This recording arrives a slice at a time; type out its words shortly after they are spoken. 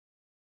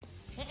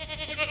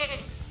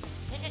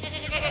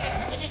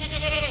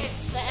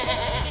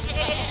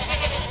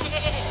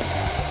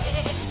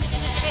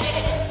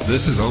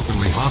This is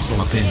Openly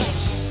Hostile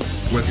Opinions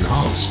with your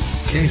hosts,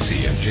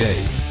 Casey and Jay.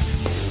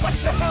 What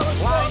the hell is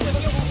wrong with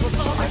you?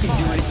 I can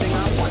do anything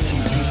I want to,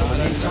 people, at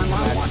any time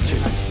I want to.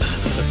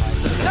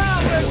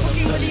 Now we're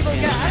cooking with evil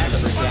guys.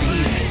 The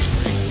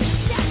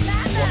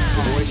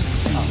voice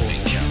of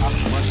people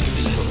must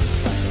be heard.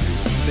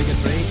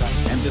 Bigotry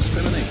and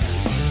discrimination,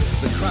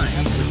 the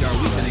crimes which are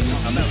weakening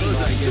America.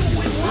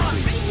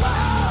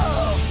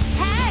 Whoa!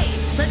 Hey,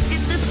 let's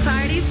get this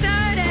party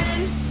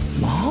started.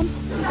 Mom?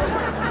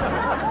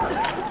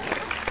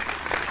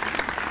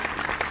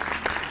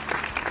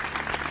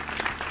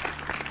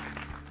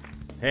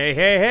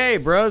 Hey,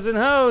 bros and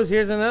hoes,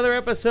 here's another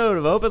episode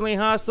of Openly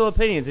Hostile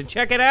Opinions, and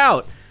check it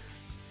out.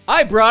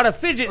 I brought a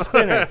fidget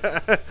spinner.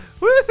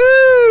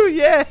 Woohoo!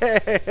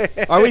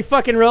 Yeah! Are we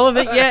fucking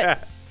relevant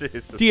yet?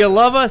 Jesus. Do you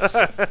love us?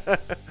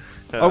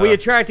 Are we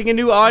attracting a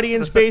new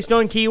audience based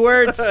on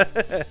keywords?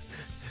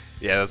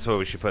 Yeah, that's what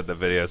we should put in the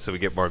video so we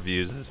get more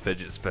views. This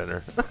fidget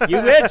spinner.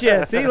 You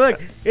betcha. See,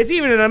 look, it's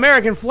even an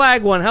American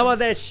flag one. How about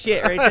that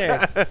shit right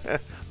there?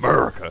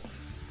 America.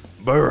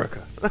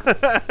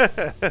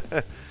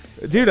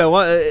 Dude,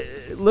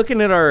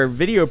 looking at our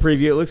video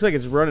preview, it looks like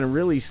it's running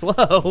really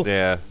slow.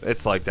 Yeah,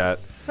 it's like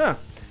that. Huh.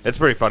 It's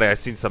pretty funny. I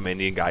seen some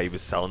Indian guy, he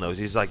was selling those.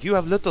 He's like, you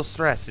have little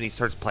stress, and he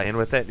starts playing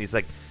with it, and he's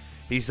like,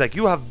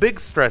 you have big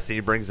stress, and he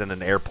brings in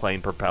an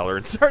airplane propeller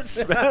and starts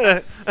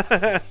spinning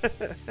it.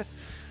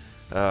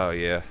 Oh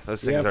yeah,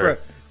 those things are.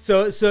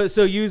 So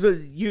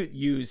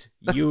use.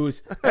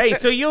 Hey,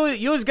 so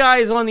you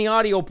guys on the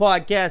audio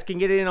podcast can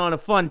get in on a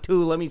fun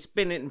too. Let me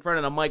spin it in front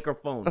of the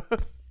microphone.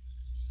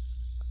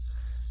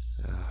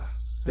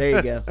 There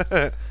you go.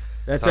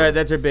 That's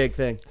our big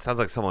thing. Sounds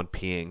like someone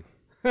peeing.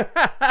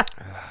 Yeah.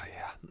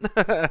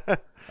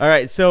 All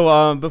right.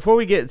 So before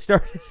we get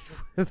started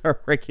with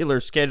our regular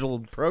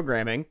scheduled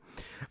programming,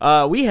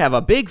 we have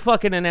a big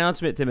fucking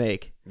announcement to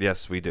make.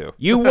 Yes, we do.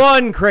 You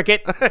won,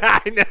 Cricket.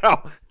 I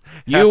know.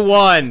 You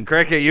won.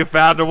 Cricket, you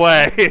found a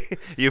way.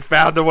 You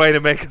found a way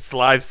to make us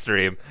live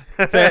stream.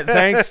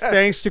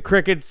 Thanks to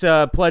Cricket's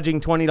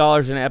pledging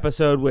 $20 an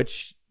episode,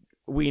 which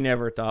we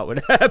never thought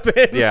would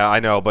happen. Yeah, I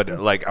know, but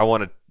like I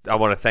want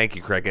to thank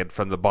you, Cricket,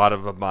 from the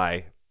bottom of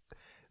my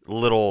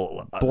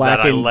little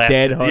black and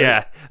dead heart.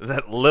 Yeah,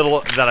 that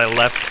little that I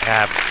left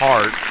have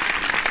heart.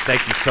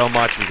 Thank you so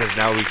much, because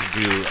now we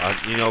can do,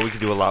 we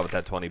can do a lot with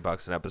that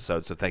 $20 an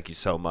episode. So thank you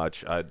so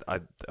much. I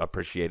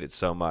appreciate it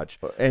so much.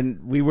 And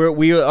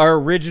our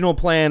original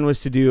plan was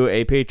to do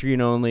a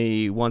Patreon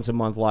only once a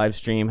month live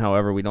stream.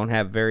 However, we don't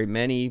have very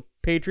many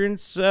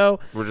patrons, so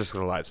we're just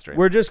gonna live stream.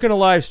 We're just gonna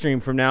live stream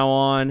from now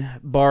on,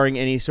 barring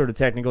any sort of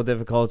technical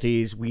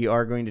difficulties. We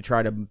are going to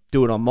try to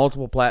do it on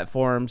multiple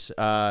platforms.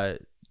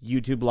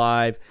 YouTube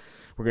Live.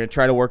 We're going to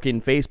try to work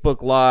in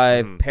Facebook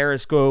Live,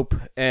 Periscope,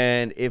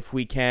 and if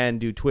we can,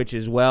 do Twitch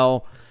as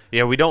well.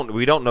 Yeah, we don't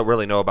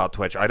really know about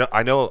Twitch.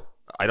 I know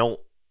a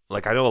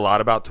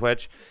lot about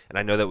Twitch, and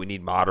I know that we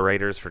need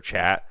moderators for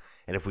chat,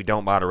 and if we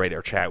don't moderate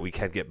our chat, we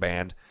can get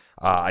banned.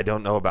 I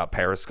don't know about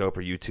Periscope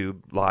or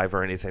YouTube Live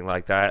or anything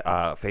like that.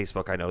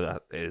 Facebook, I know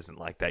that it isn't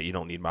like that. You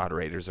don't need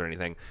moderators or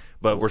anything.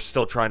 But we're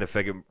still trying to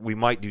figure. We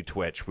might do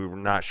Twitch. We were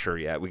not sure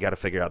yet. We got to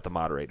figure out the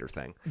moderator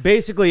thing.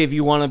 Basically, if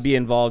you want to be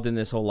involved in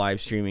this whole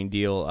live streaming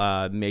deal,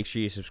 make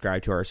sure you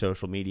subscribe to our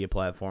social media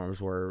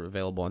platforms. We're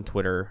available on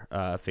Twitter,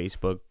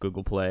 Facebook,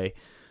 Google Play.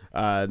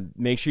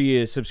 Make sure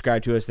you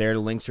subscribe to us there. The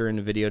links are in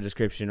the video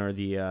description or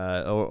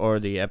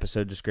the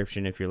episode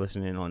description if you're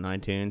listening on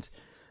iTunes.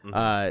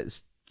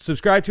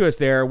 Subscribe to us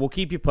there. We'll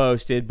keep you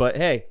posted. But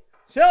hey,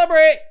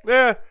 celebrate!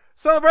 Yeah,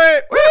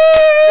 celebrate! Woo!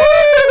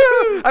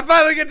 I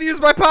finally get to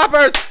use my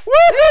poppers! Woo!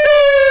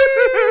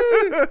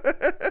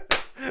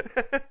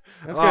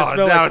 That's gonna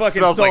smell like fucking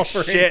smells like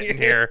sulfur shit in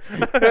here.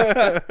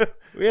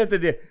 We have to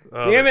do.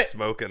 Oh, damn it!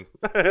 Smoking.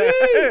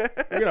 We're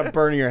gonna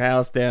burn your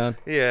house down.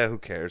 Yeah, who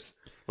cares?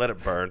 Let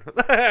it burn.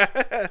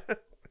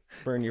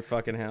 Burn your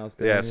fucking house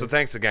down. Yeah. So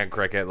thanks again,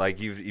 Cricket. Like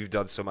you've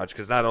done so much,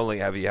 because not only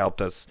have you helped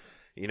us,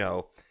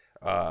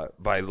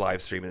 by live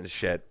streaming and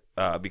shit,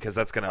 because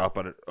that's going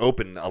to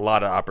open a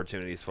lot of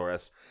opportunities for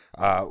us.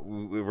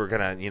 We were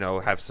going to,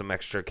 have some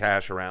extra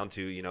cash around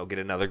to, get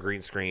another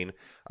green screen.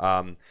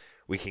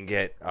 We can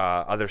get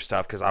other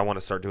stuff, because I want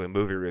to start doing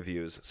movie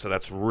reviews. So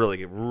that's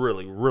really,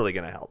 really, really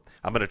going to help.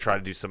 I'm going to try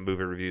to do some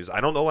movie reviews.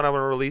 I don't know when I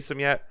want to release them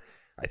yet.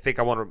 I think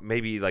I want to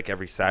maybe like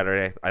every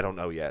Saturday. I don't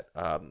know yet.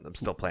 I'm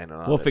still planning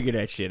on it. We'll figure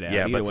that shit out.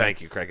 Yeah, but way.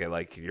 Thank you, Cricket.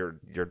 Like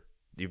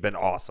you've been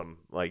awesome.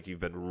 Like you've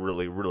been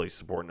really, really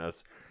supporting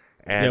us.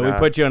 And, yeah, we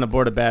put you on a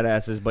board of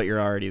badasses, but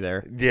you're already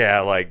there.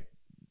 Yeah, like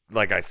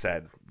I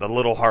said, the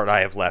little heart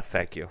I have left,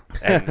 thank you.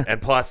 And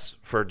plus,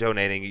 for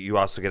donating, you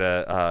also get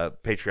a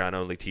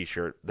Patreon-only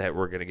T-shirt that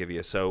we're going to give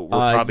you. So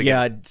we're probably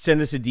send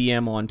us a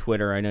DM on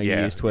Twitter. I know you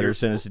use Twitter.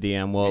 Send us a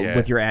DM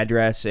with your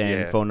address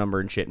and phone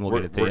number and shit, and we'll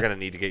get it to you. We're going to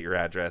need to get your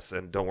address,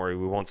 and don't worry,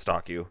 we won't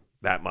stalk you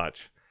that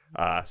much.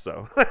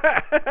 So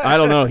I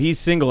don't know. He's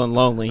single and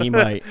lonely. He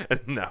might.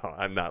 No,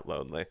 I'm not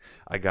lonely.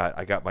 I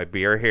got my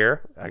beer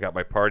here. I got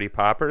my party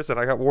poppers, and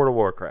I got World of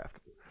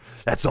Warcraft.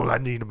 That's all I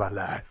need in my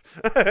life.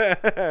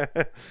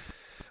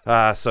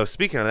 So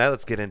speaking of that,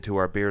 let's get into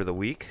our beer of the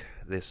week.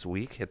 This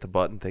week, hit the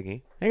button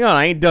thingy. Hang on,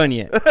 I ain't done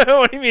yet.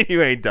 What do you mean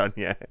you ain't done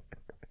yet?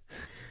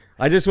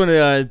 I just want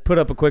to put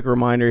up a quick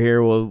reminder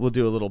here. We'll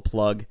do a little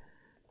plug.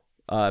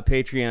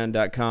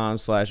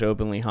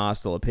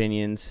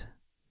 Patreon.com/openlyhostileopinions.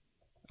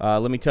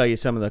 Let me tell you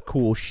some of the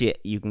cool shit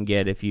you can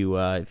get if you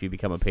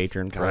become a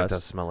patron for God, it us.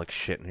 does smell like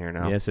shit in here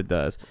now. Yes, it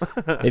does.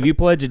 If you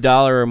pledge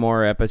 $1 or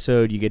more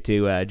episode, you get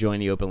to join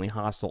the Openly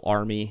Hostile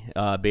Army.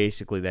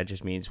 Basically, that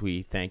just means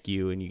we thank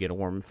you, and you get a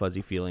warm and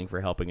fuzzy feeling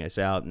for helping us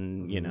out,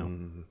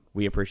 and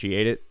we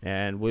appreciate it.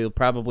 And we'll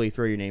probably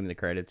throw your name in the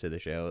credits of the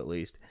show at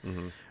least.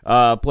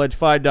 Pledge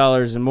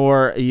 $5 and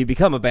more, you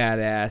become a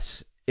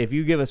badass. If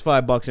you give us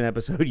 $5 an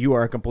episode, you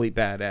are a complete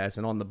badass,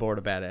 and on the board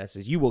of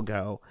badasses, you will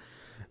go.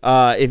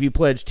 If you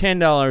pledge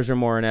 $10 or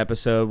more an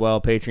episode,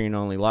 well, Patreon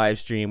only live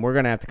stream. We're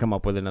gonna have to come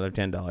up with another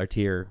 $10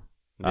 tier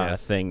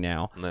thing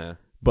now. Nah.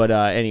 But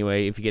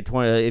anyway, if you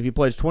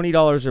pledge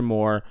 $20 or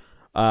more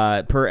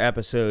per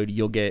episode,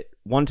 you'll get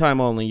one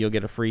time only. You'll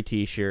get a free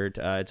T-shirt.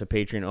 It's a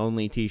Patreon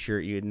only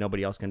T-shirt.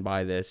 Nobody else can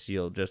buy this.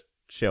 You'll just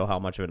show how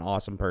much of an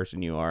awesome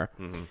person you are.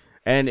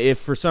 And if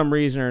for some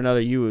reason or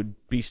another you would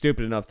be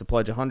stupid enough to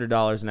pledge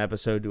 $100 an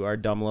episode to our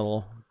dumb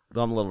little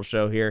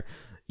show here,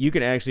 you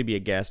can actually be a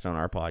guest on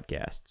our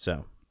podcast.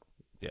 So,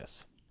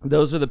 yes,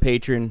 those are the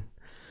patron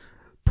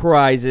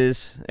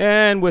prizes,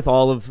 and with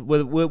all of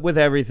with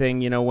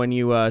everything, when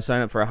you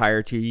sign up for a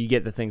higher tier, you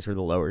get the things for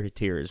the lower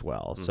tier as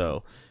well.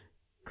 So,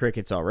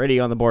 Cricket's already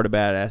on the board of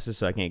badasses,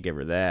 so I can't give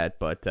her that.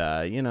 But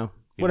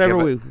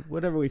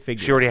whatever we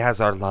figure. She already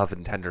has our love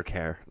and tender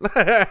care.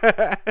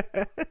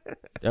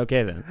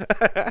 Okay then.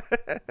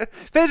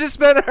 Fidget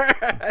spinner.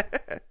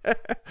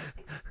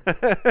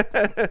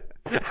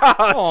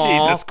 Oh,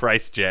 Jesus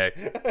Christ, Jay.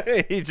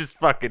 He just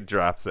fucking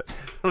drops it.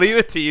 Leave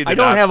it to you. I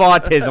don't have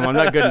autism. I'm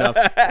not good enough.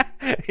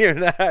 You're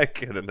not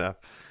good enough.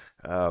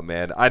 Oh,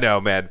 man. I know,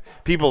 man.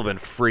 People have been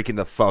freaking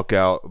the fuck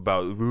out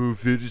about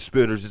fidget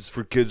spinners. It's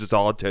for kids with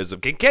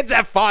autism. Can kids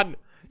have fun?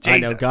 Jesus. I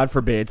know. God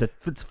forbid.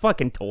 It's a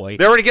fucking toy.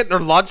 They're already getting their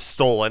lunch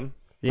stolen.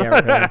 Yeah,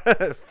 right.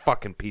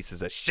 Fucking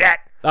pieces of shit.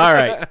 All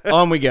right.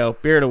 On we go.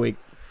 Beer of the week.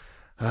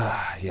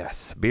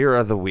 Yes. Beer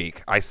of the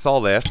week. I saw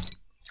this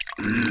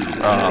in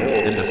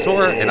the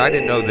store, and I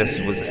didn't know this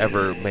was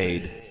ever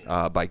made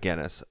by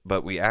Guinness,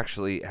 but we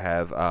actually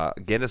have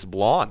Guinness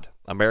Blonde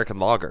American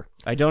Lager.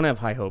 I don't have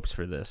high hopes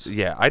for this.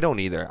 Yeah, I don't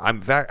either.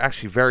 I'm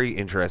actually very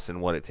interested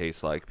in what it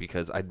tastes like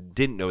because I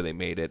didn't know they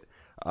made it,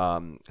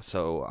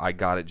 so I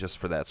got it just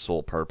for that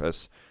sole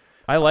purpose.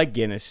 I like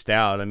Guinness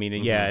Stout. I mean,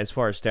 yeah, as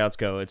far as stouts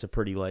go, it's a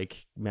pretty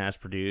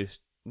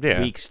mass-produced,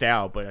 weak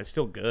stout, but it's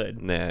still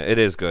good. Yeah, it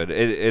is good.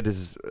 It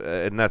is,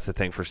 and that's the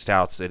thing for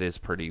stouts. It is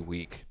pretty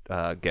weak.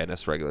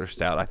 Guinness regular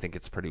stout, I think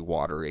it's pretty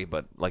watery,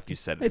 but like you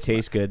said, it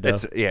tastes good though.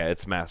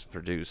 It's mass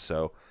produced,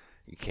 so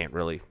you can't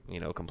really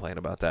complain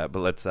about that. But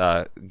let's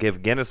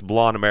give Guinness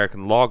Blonde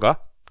American Lager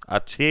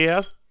a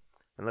cheers,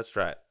 and let's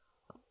try it.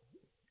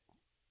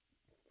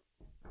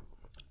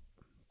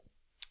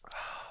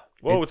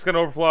 Whoa, it's gonna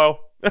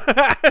overflow.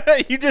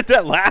 You did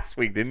that last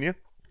week, didn't you?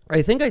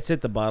 I think I sit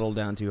the bottle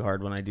down too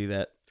hard when I do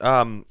that.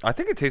 I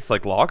think it tastes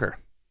like lager.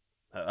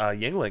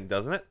 Yingling,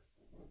 doesn't it?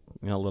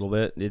 A little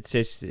bit.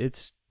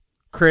 It's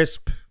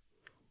crisp.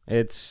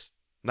 It's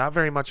not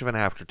very much of an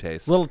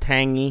aftertaste. A little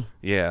tangy.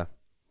 Yeah.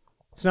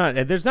 It's not.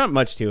 There's not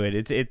much to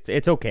it.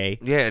 It's okay.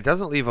 Yeah, it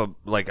doesn't leave a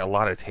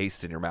lot of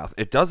taste in your mouth.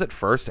 It does at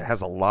first. It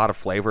has a lot of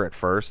flavor at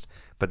first,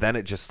 but then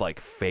it just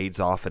fades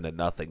off into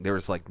nothing.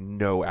 There's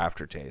no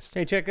aftertaste.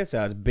 Hey, check this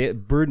out. It's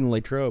brewed in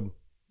Latrobe.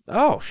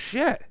 Oh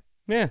shit.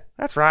 Yeah,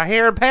 that's right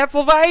here in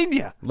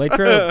Pennsylvania.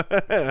 Latrobe,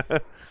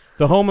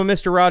 the home of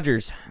Mr.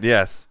 Rogers.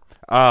 Yes.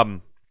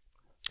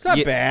 It's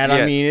not bad. Yeah.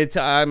 I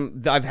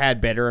mean, I've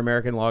had better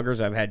American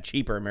lagers. I've had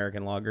cheaper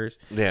American lagers.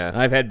 Yeah.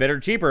 I've had better,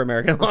 cheaper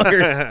American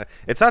lagers.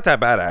 It's not that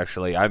bad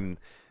actually.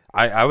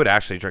 I would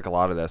actually drink a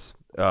lot of this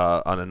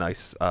on a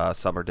nice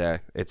summer day.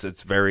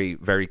 It's very,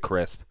 very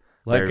crisp.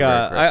 Very,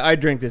 very crisp. I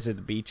drink this at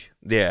the beach.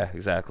 Yeah,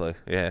 exactly.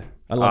 Yeah.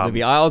 I love the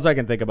beach. All I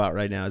can think about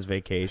right now is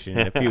vacation.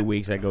 In a few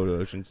weeks, I go to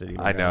Ocean City.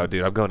 I know,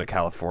 dude. I'm going to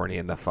California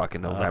in the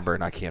fucking November,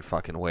 and I can't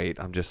fucking wait.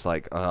 I'm just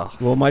like, ugh.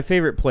 Well, my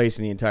favorite place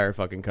in the entire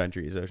fucking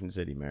country is Ocean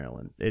City,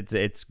 Maryland.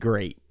 It's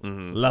great.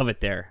 Mm-hmm. Love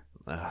it there.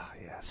 Yes.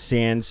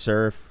 Sand,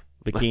 surf,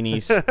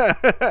 bikinis,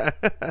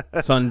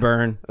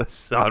 sunburn.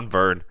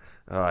 Sunburn.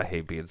 Oh, I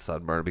hate being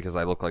sunburned because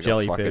I look like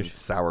a fucking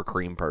sour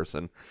cream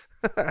person.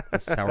 A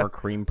sour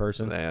cream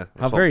person? Yeah.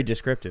 How very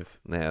descriptive.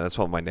 Yeah, that's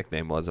what my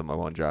nickname was at my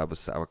one job, was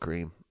sour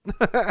cream.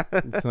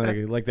 It's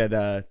like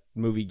that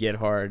movie Get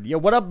Hard. Yo,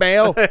 what up,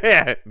 Bayo?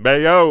 Yeah,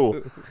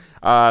 Bayo.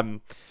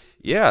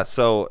 Yeah,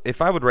 so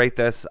if I would rate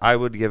this, I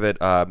would give it,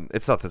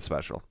 it's nothing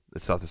special.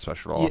 It's nothing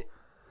special at all. Yeah,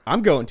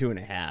 I'm going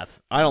 2.5.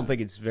 I don't think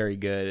it's very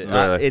good.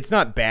 Really? It's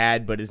not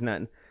bad, but it's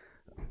not.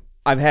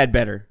 I've had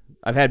better.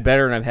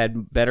 And I've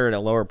had better at a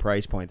lower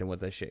price point than what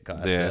this shit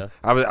costs. Yeah,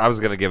 so. I was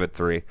gonna give it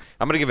 3.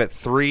 I'm gonna give it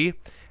 3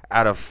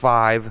 out of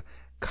 5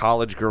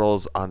 college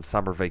girls on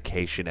summer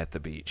vacation at the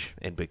beach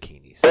in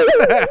bikinis.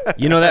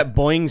 You know that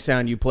boing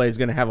sound you play is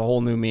gonna have a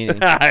whole new meaning.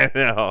 I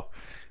know.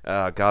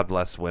 God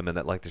bless women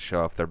that like to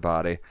show off their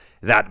body.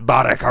 That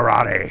body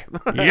karate.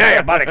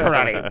 Yeah, body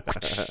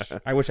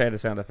karate. I wish I had a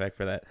sound effect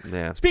for that.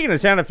 Yeah. Speaking of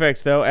sound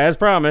effects, though, as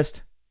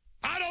promised,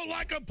 I don't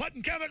like them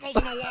putting chemicals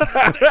in the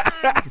water.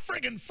 They turn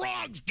friggin'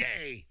 frogs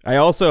gay. I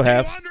also Do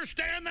have, you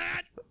understand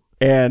that?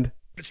 and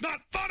It's not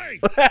funny.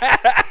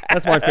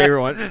 that's my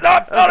favorite one. It's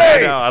not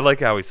funny. I like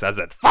how he says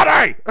it.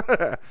 Funny.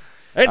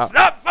 It's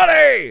not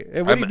funny.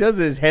 And when he does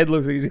it, his head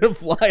looks like he's gonna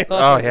fly off.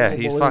 Oh yeah,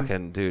 he's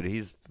fucking dude.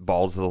 He's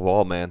balls to the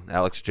wall, man.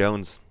 Alex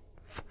Jones,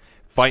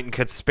 fighting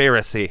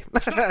conspiracy.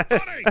 It's not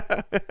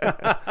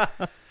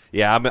funny.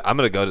 Yeah, I'm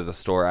gonna go to the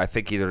store. I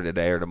think either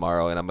today or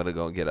tomorrow, and I'm gonna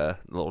go and get a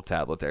little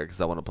tablet there because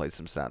I want to play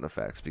some sound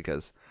effects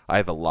because I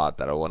have a lot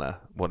that I wanna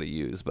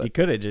use. But You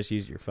could have just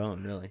used your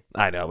phone, really.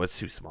 I know it's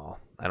too small.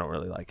 I don't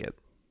really like it.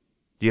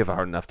 You have a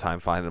hard enough time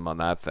finding them on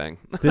that thing.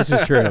 This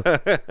is true.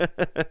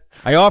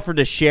 I offered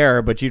to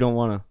share, but you don't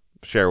want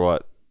to. Share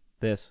what?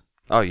 This.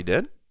 Oh, you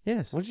did?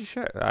 Yes. What did you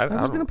share? I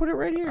was going to put it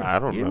right here. I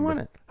don't You remember. didn't want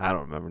it. I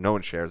don't remember. No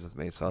one shares with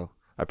me, so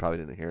I probably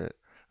didn't hear it.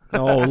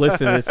 Oh,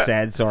 listen to this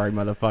sad, sorry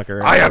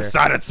motherfucker. I am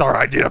sad and sorry.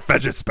 I need a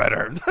fidget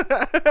spinner.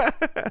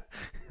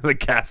 The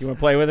cast. You want to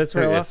play with us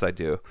for a while? Yes, I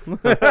do.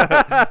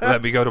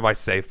 Let me go to my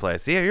safe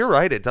place. Yeah, you're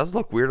right. It does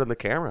look weird on the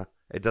camera.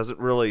 It doesn't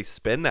really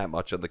spin that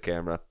much on the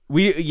camera.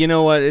 You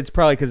know what? It's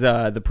probably because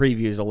the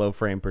preview is a low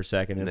frame per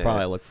second. It'll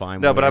probably look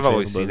fine. No, when but we I've actually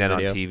always seen upload that the on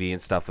video. TV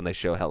and stuff when they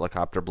show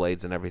helicopter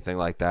blades and everything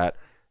like that.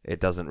 It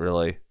doesn't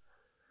really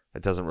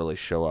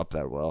show up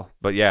that well.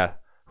 But yeah,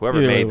 whoever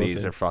Either way, made we'll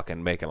these see. are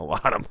fucking making a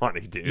lot of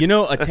money, dude. You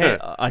know, a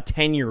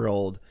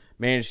 10-year-old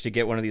managed to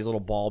get one of these little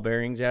ball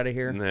bearings out of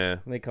here. Yeah.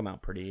 They come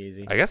out pretty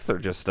easy. I guess they're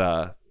just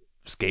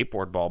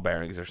skateboard ball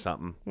bearings or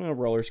something. Well,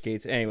 roller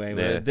skates. Anyway,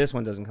 Yeah. this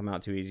one doesn't come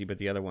out too easy, but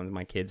the other ones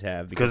my kids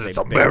have Because it's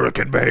they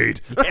American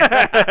made.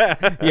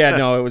 Yeah,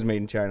 no, it was made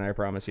in China. I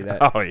promise you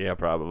that. Oh, yeah,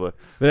 probably.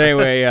 But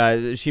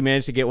anyway, she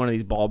managed to get one of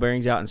these ball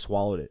bearings out and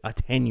swallowed it. A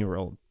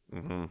 10-year-old.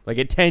 Mm-hmm. Like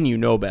at 10, you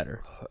know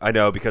better. I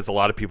know, because a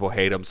lot of people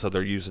hate them, so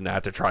they're using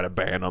that to try to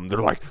ban them. They're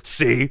like,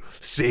 see,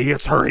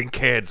 it's hurting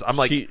kids. I'm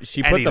like, she put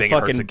the anything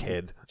hurts fucking a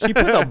kid. She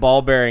put the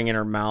ball bearing in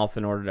her mouth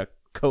in order to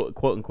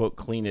quote unquote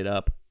clean it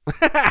up.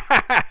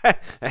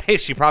 Hey,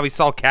 she probably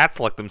saw cats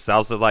lick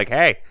themselves. So like,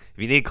 hey,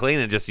 if you need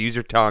cleaning, just use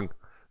your tongue.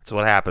 That's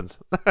what happens.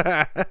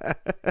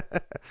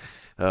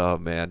 Oh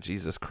man,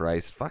 Jesus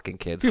Christ, fucking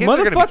kids. Dude, Kids are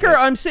gonna be motherfucker, kids.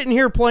 I'm sitting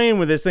here playing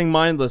with this thing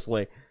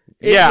mindlessly.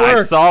 It Yeah, I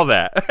works. saw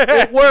that.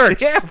 It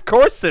works. Yeah, of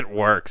course it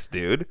works,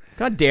 dude.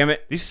 God damn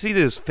it. You see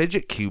those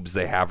fidget cubes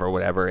they have or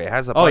whatever? It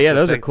has a Oh, bunch yeah, of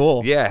those are thing-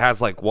 cool. Yeah, it has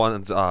like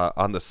ones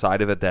on the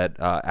side of it that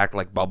act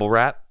like bubble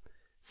wrap.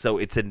 So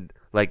it's in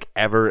like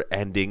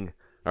never-ending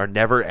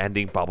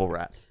bubble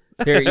wrap.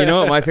 Here, you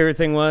know what my favorite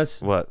thing was?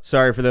 What?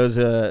 Sorry for those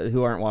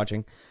who aren't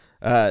watching.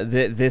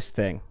 This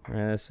thing.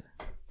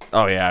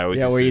 Oh yeah, I always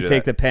Yeah, used where to you do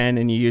take that. the pen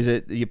and you use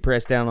it, you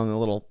press down on the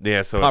little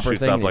Yeah, so it popper shoots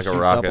thing up and like it a shoots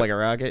rocket. up like a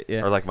rocket.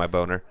 Yeah. Or like my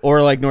boner.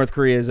 Or like North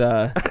Korea's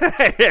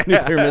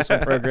nuclear missile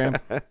program.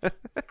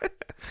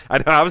 I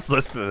know. I was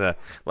listening to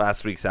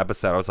last week's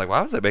episode. I was like,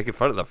 why was I making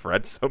fun of the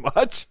French so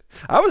much?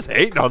 I was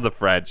hating on the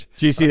French.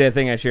 Did you see that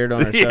thing I shared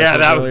on our socials Yeah,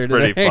 that was earlier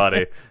pretty today?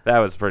 funny. That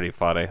was pretty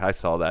funny. I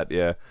saw that.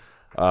 Yeah.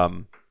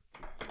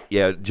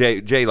 Yeah.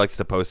 Jay likes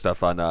to post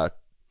stuff on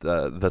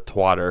the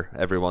Twatter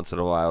every once in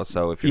a while.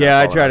 So if you're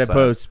Yeah, not I try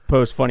following to us,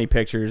 post funny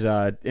pictures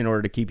in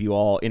order to keep you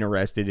all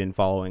interested in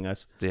following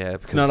us. yeah,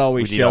 It's not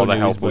always we need show all the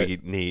news, help but we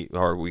need,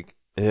 or we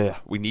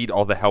need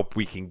all the help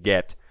we can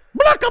get.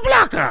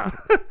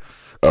 blocka.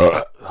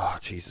 Oh,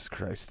 Jesus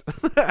Christ.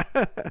 I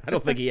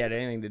don't think he had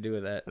anything to do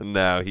with that.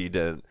 No, he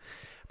didn't.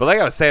 But like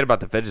I was saying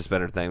about the fidget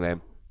spinner thing, man.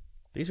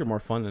 These are more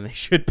fun than they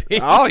should be.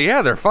 Oh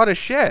yeah, they're fun as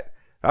shit.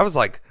 I was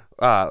like,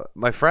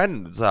 my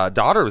friend's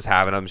daughter was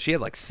having them. She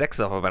had like 6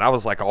 of them, and I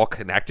was like all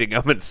connecting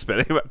them and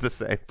spinning them at the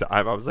same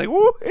time. I was like,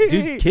 woo!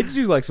 Dude, kids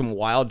do like some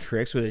wild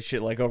tricks with this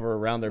shit, like over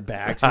around their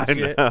backs and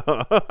shit.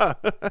 know.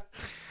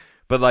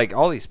 But like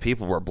all these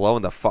people were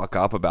blowing the fuck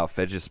up about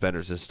fidget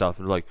spinners and stuff,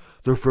 and like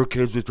they're for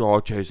kids with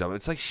autism.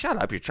 It's like, shut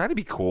up! You're trying to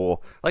be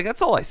cool. Like that's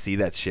all I see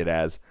that shit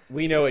as.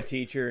 We know a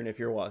teacher, and if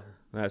you're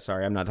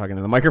sorry, I'm not talking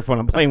to the microphone.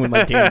 I'm playing with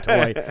my damn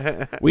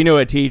toy. We know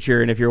a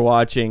teacher, and if you're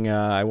watching,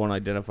 I won't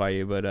identify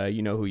you, but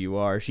you know who you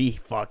are. She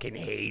fucking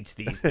hates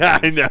these things.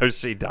 I know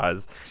she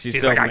does. She's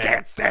She's so like, I mad.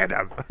 can't stand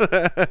them.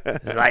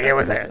 It's like it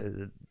was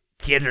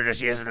kids are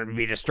just using them to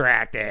be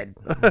distracted.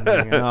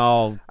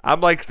 Oh,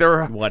 I'm like,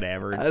 they're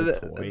whatever. It's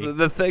a toy.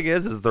 the thing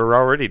is they're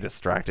already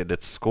distracted.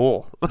 It's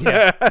school.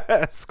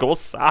 Yeah. School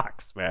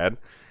sucks, man.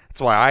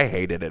 That's why I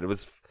hated it. It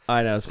was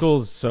I know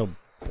school's so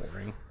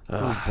boring. It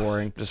was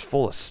boring. just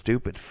full of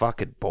stupid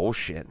fucking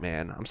bullshit,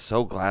 man. I'm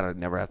so glad I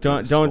never have to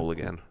go to Don't- school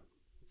again.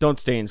 Don't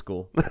stay in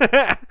school.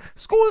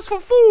 School is for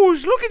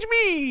fools. Look at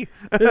me.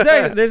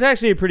 There's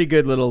actually a pretty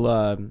good little.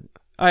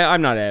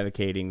 I'm not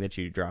advocating that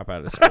you drop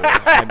out of school.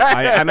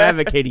 I'm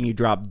advocating you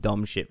drop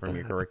dumb shit from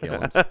your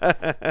curriculums,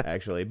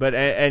 actually. But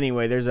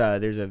anyway, there's a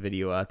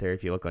video out there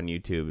if you look on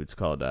YouTube. It's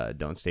called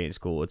 "Don't Stay in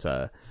School."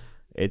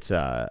 It's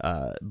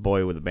a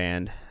boy with a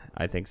band,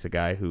 I think's the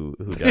guy who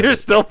does You're it.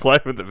 still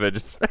playing with the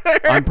fidget spinner.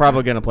 I'm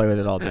probably gonna play with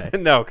it all day.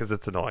 No, because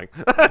it's annoying.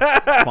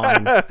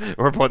 Fine.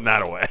 We're putting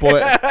that away.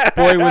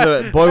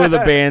 Boy with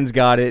a band's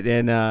got it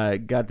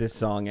and got this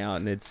song out,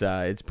 and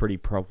it's pretty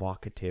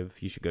provocative.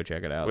 You should go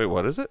check it out. Wait,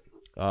 what is it?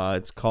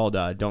 It's called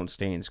 "Don't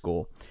Stay in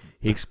School."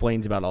 He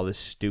explains about all this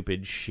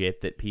stupid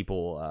shit that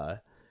people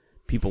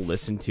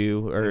listen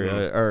to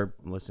or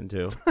listen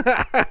to.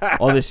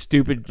 All this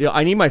stupid.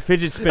 I need my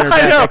fidget spinner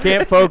back. I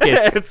can't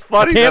focus. It's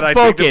funny that I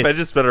take the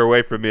fidget spinner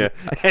away from you,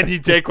 and you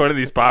take one of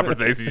these popper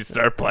things and you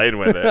start playing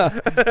with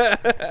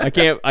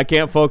it. I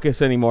can't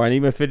focus anymore. I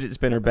need my fidget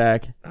spinner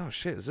back. Oh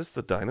shit! Is this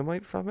the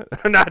dynamite from it?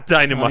 Not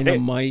dynamite.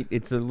 Dynamite.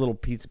 It's a little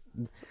piece.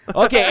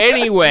 Okay.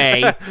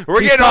 Anyway,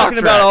 We're he's getting off talking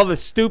track. about all the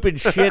stupid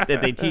shit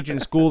that they teach in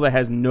school that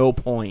has no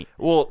point.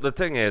 Well, the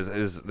thing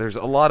is there's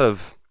a lot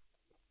of,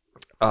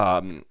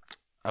 I'd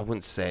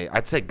say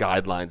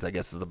guidelines, I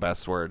guess is the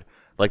best word.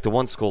 Like the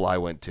one school I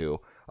went to,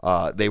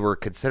 they were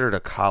considered a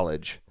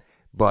college,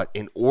 but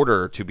in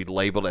order to be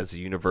labeled as a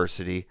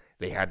university,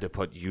 they had to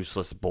put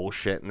useless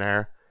bullshit in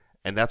there.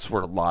 And that's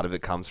where a lot of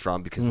it comes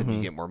from, because then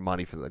you get more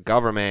money from the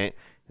government,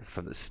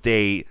 from the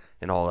state,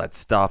 and all that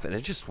stuff. And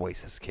it just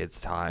wastes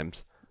kids'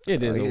 times.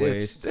 It is a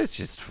waste. It's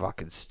just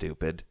fucking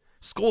stupid.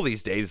 School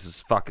these days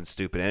is fucking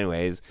stupid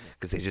anyways,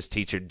 because they just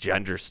teach you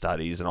gender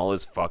studies and all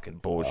this fucking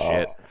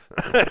bullshit.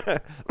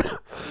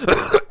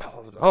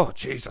 Oh,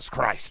 Jesus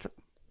Christ.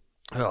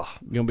 Oh.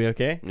 You gonna be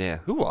okay? Yeah,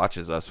 who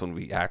watches us when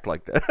we act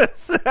like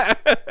this?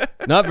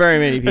 Not very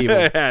many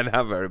people. Yeah,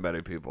 not very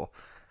many people.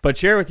 But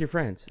share with your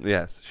friends.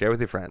 Yes, share with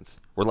your friends.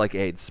 We're like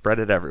AIDS. Spread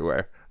it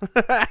everywhere.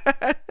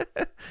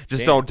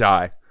 Just don't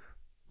die.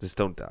 Just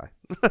don't die.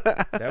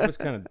 That was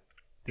kind of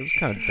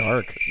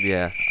dark.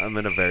 Yeah, I'm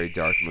in a very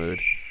dark mood.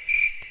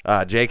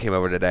 Jay came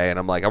over today, and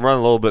I'm like, I'm running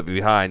a little bit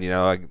behind.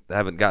 I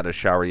haven't gotten a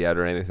shower yet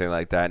or anything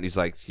like that. And he's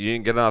like, you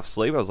didn't get enough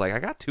sleep? I was like, I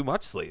got too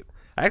much sleep.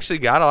 I actually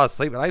got a lot of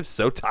sleep, and I'm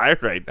so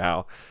tired right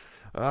now.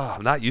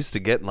 I'm not used to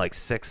getting like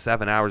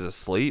 6-7 hours of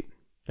sleep.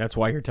 That's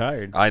why you're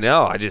tired. I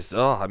know. I'm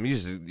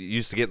used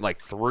to getting like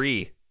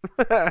 3.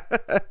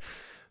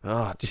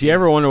 If you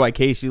ever wonder why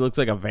Casey looks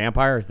like a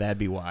vampire, that'd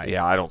be why.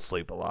 Yeah, I don't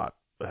sleep a lot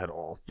at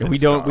all. We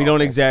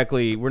don't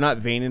exactly. We're not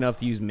vain enough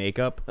to use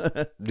makeup.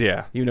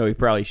 Yeah. You know, we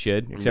probably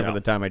should, except for No.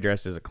 the time I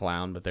dressed as a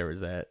clown. But there was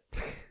that.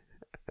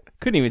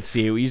 Couldn't even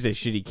see it. We used a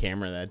shitty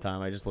camera that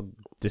time. I just looked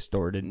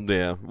distorted.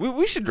 Yeah.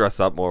 We should dress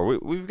up more.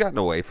 We've gotten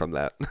away from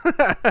that.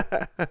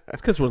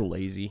 It's because we're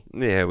lazy.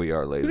 Yeah, we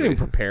are We don't lazy. even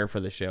prepare for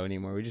the show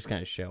anymore. We just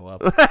kind of show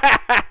up.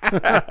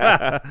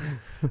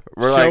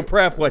 We're show like,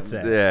 prep. What's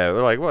that? yeah,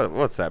 we're like,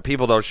 what's that?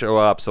 People don't show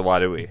up, so why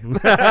do we?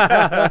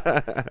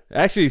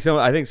 Actually,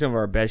 I think some of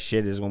our best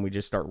shit is when we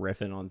just start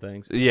riffing on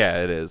things.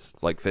 Yeah, it is.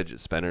 Like fidget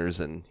spinners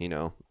and,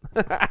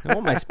 I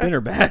want my spinner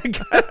back.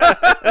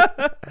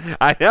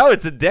 I know,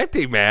 it's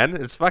addicting, man.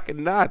 It's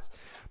fucking nuts.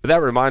 But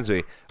that reminds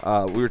me,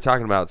 we were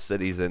talking about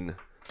cities in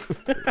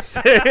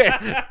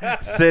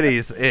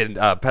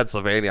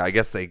Pennsylvania. I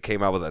guess they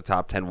came out with a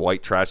top 10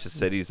 white trash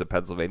cities of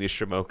Pennsylvania.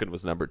 Shamokin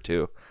was number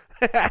 2.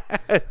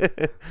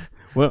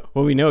 well,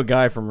 we know a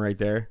guy from right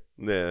there.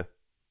 Yeah.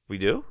 We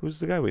do? Who's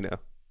the guy we know?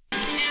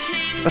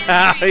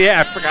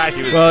 Yeah, I forgot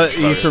he was. Well,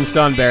 he's from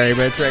Sunbury,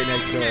 but it's right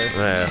next door.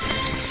 Yeah.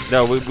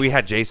 No, we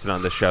had Jason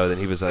on the show. Then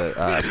he was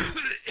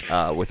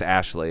with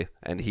Ashley,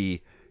 and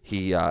he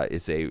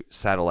is a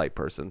satellite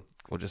person.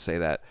 We'll just say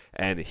that,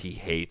 and he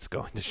hates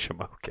going to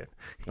Shamokin.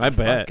 I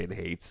bet. Fucking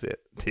hates it,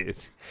 dude.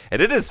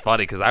 And it is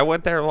funny because I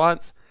went there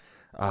once.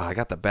 I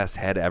got the best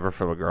head ever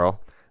from a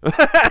girl,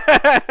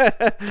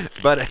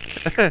 but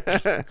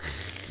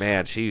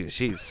man, she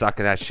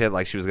sucking that shit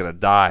like she was gonna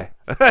die.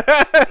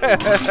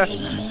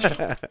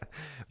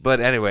 But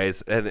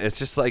anyways, and it's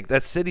just like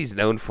that city's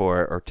known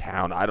for, or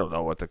town, I don't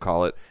know what to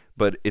call it,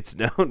 but it's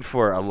known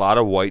for a lot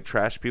of white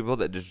trash people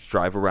that just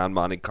drive around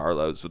Monte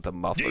Carlos with the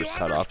mufflers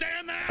cut off.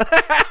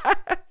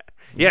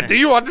 Yeah, do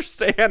you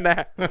understand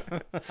that?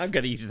 I'm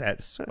gonna use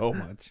that so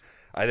much.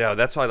 I know,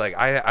 that's why, like,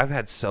 I've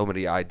had so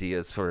many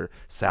ideas for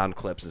sound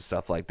clips and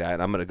stuff like that,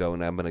 and I'm gonna go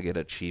and I'm gonna get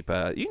a cheap.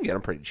 You can get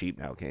them pretty cheap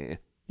now, can't you?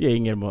 Yeah, you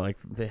can get them like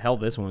the hell.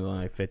 This one's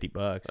only like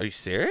 $50. Are you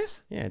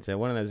serious? Yeah, it's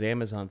one of those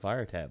Amazon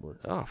Fire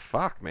tablets. Oh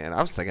fuck, man!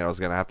 I was thinking I was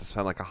gonna have to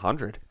spend like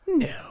 $100.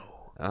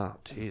 No. Oh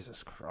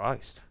Jesus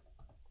Christ!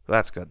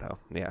 That's good though.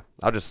 Yeah,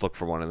 I'll just look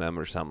for one of them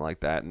or something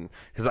like that, and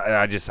because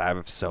I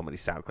have so many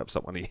sound clips I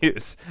want to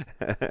use.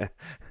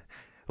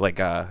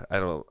 Like I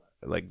don't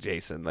like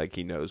Jason. Like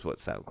he knows what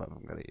sound clip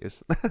I'm gonna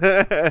use.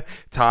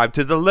 Time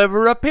to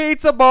deliver a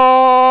pizza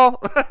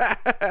ball.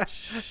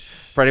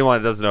 For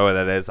anyone that doesn't know what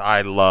that is,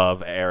 I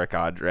love Eric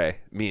Andre.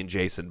 Me and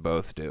Jason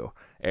both do.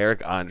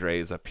 Eric Andre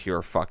is a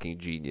pure fucking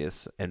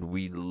genius, and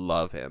we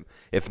love him.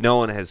 If no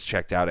one has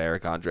checked out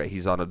Eric Andre,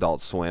 he's on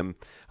Adult Swim.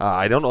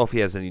 I don't know if he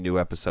has any new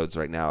episodes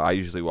right now. I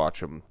usually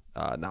watch him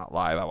not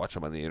live. I watch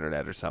him on the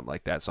internet or something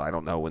like that, so I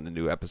don't know when the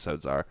new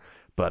episodes are.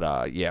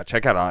 But yeah,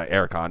 check out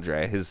Eric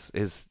Andre. He's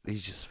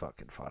just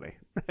fucking funny.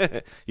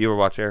 You ever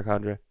watch Eric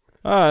Andre?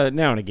 Now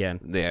and again.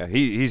 Yeah,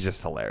 he's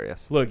just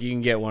hilarious. Look, you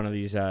can get one of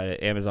these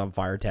Amazon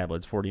Fire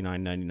tablets,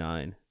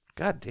 $49.99.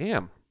 God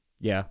damn.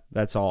 Yeah,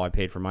 that's all I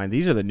paid for mine.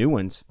 These are the new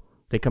ones.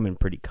 They come in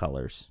pretty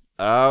colors.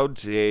 Oh,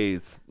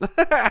 jeez.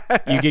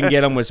 You can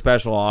get them with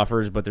special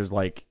offers, but there's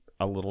like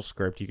a little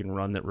script you can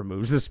run that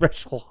removes the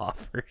special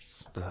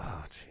offers.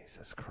 Oh,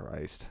 Jesus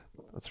Christ.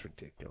 That's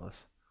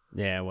ridiculous.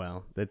 Yeah,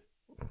 well, that,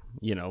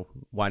 you know,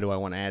 why do I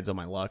want ads on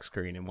my lock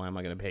screen, and why am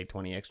I going to pay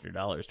 $20 extra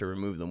to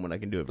remove them when I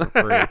can do it for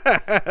free?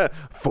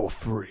 For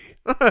free.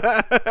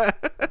 I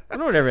don't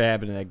know whatever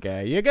happened to that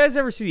guy. You guys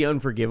ever see the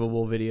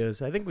Unforgivable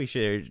videos? I think we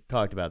should have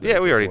talked about that. Yeah,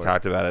 we already before.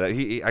 talked about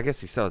it. I guess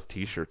he sells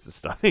T-shirts and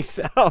stuff. He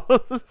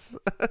sells.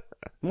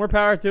 More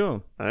power to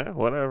him.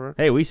 Whatever.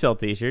 Hey, we sell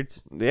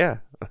T-shirts. Yeah.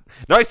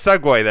 Nice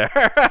segue there.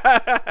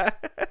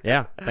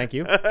 Yeah, thank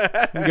you.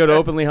 You can go to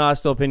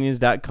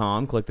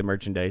openlyhostileopinions.com, click the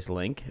merchandise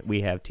link.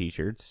 We have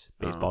T-shirts,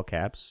 baseball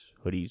caps,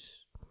 hoodies,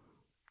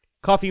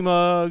 coffee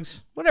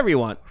mugs, whatever you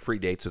want. Free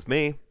dates with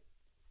me.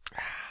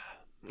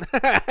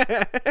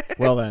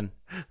 Well then.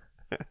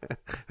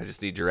 I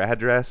just need your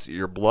address,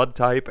 your blood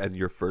type, and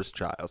your first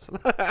child.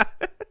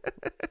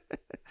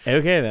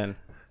 Okay then.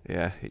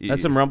 Yeah.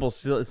 That's some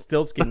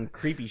Rumpelstiltskin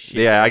creepy shit.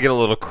 Yeah, I get a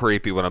little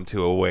creepy when I'm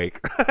too awake.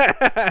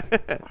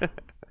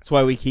 That's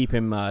why we keep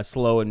him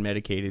slow and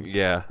medicated.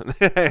 Yeah,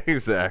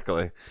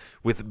 exactly.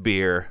 With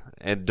beer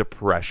and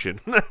depression.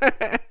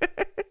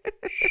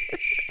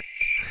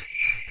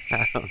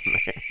 Oh,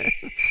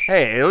 man.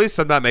 Hey, at least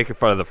I'm not making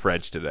fun of the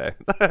French today.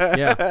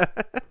 Yeah.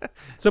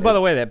 So, by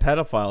the way, that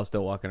pedophile is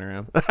still walking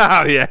around.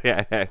 Oh, yeah.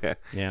 Yeah.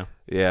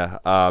 Yeah.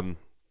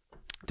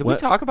 Did we What-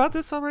 talk about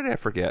this already? I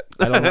forget.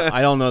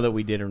 I don't know that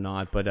we did or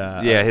not, but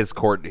Yeah, his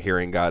court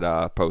hearing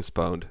got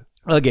postponed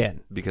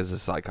again. because the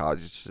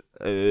psychologist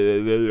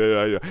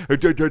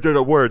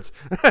words.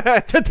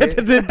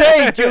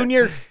 Today,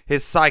 Junior.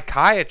 His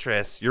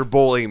psychiatrist, you're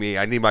bullying me.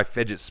 I need my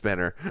fidget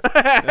spinner.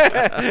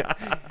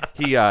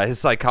 His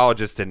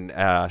psychologist didn't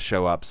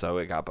show up, so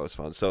it got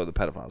postponed. So the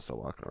pedophile's still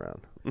walking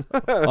around.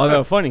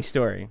 Although, funny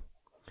story,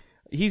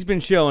 he's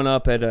been showing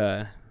up at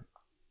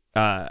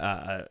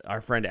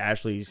our friend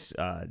Ashley's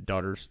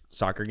daughter's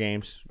soccer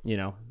games. You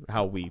know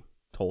how we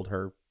told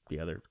her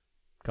the other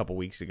couple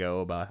weeks ago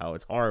about how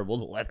it's horrible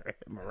to let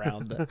him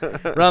around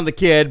the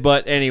kid.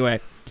 But anyway,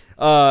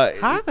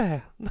 Hi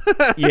there.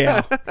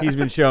 yeah, he's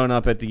been showing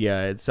up at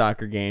the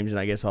soccer games, and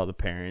I guess all the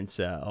parents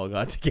all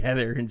got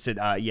together and said,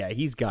 "Yeah,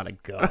 he's got to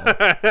go."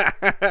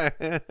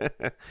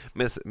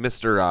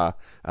 Mr.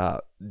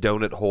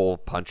 Donut hole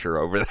puncher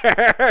over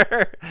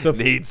there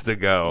needs to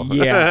go.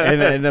 Yeah,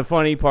 and the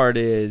funny part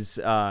is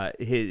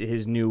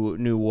his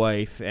new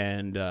wife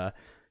and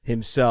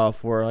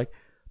himself were like,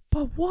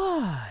 "But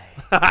why?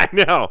 I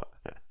know.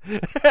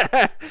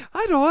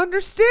 I don't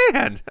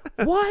understand.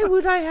 Why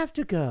would I have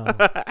to go?"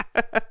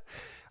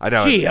 I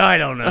know. Gee, I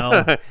don't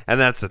know. And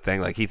that's the thing.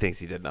 Like, he thinks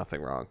he did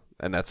nothing wrong,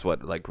 and that's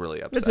what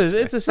really upsets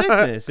It's me. a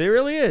sickness. It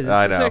really is. It's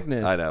I a know.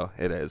 sickness. I know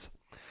it is.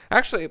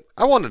 Actually,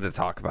 I wanted to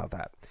talk about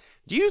that.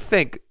 Do you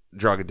think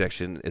drug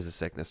addiction is a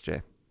sickness,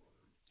 Jay?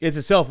 It's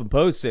a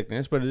self-imposed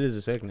sickness, but it is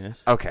a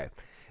sickness. Okay,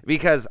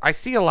 because I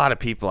see a lot of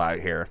people out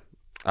here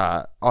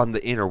on the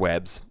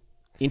interwebs.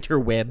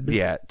 Interwebs.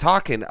 Yeah,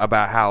 talking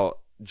about how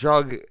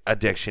drug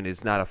addiction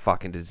is not a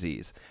fucking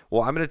disease.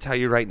 Well, I'm going to tell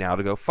you right now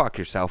to go fuck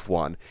yourself,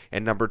 one.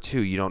 And number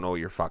two, you don't know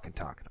what you're fucking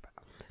talking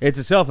about. It's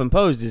a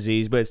self-imposed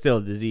disease, but it's still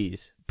a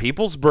disease.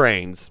 People's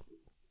brains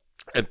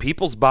and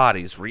people's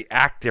bodies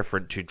react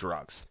different to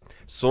drugs.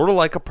 Sort of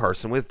like a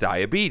person with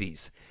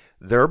diabetes.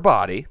 Their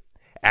body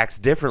acts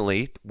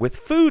differently with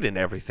food and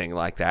everything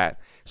like that.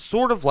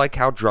 Sort of like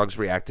how drugs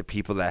react to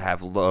people that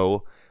have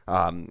low,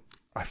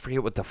 I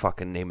forget what the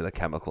fucking name of the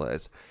chemical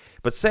is.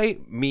 But say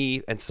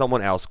me and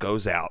someone else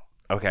goes out,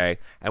 okay,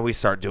 and we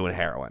start doing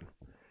heroin.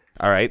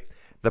 All right?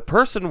 The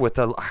person with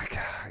the,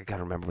 I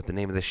gotta remember what the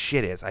name of this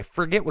shit is. I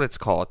forget what it's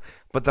called.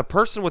 But the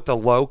person with the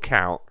low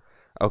count,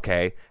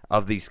 okay,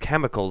 of these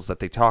chemicals that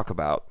they talk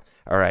about,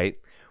 all right,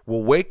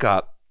 will wake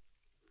up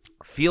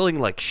feeling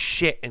like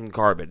shit and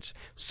garbage.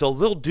 So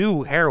they'll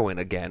do heroin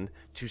again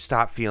to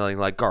stop feeling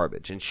like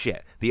garbage and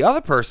shit. The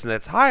other person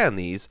that's high on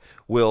these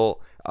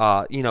will,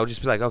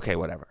 just be like, okay,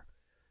 whatever.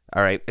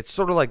 All right. It's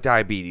sort of like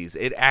diabetes.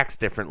 It acts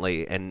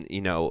differently and,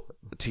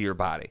 to your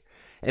body.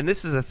 And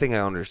this is the thing I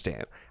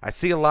understand. I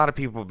see a lot of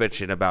people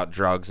bitching about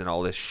drugs and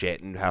all this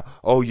shit and how,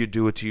 oh, you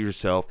do it to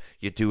yourself.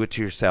 You do it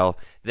to yourself.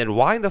 Then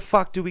why in the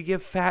fuck do we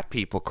give fat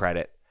people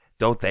credit?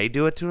 Don't they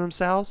do it to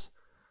themselves?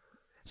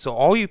 So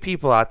all you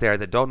people out there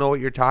that don't know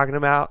what you're talking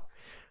about,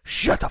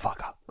 shut the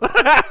fuck up.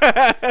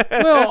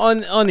 Well,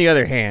 on the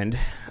other hand,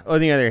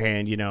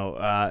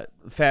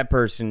 fat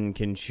person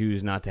can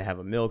choose not to have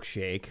a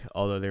milkshake,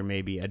 although there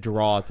may be a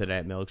draw to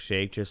that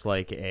milkshake, just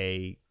like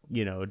a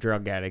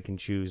drug addict can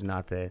choose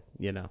not to,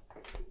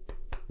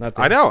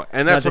 I know,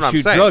 and that's what I'm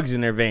shoot saying. Drugs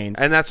in their veins,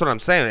 and that's what I'm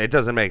saying. It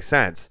doesn't make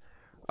sense.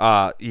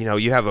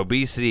 You have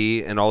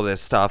obesity and all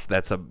this stuff.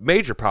 That's a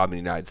major problem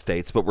in the United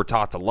States, but we're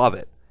taught to love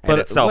it, and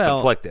it's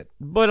self-inflicted.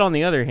 But on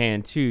the other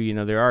hand,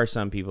 too, there are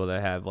some people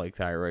that have like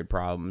thyroid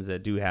problems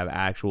that do have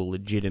actual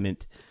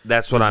legitimate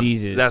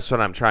diseases. That's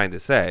what I'm trying to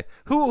say.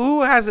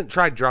 Who hasn't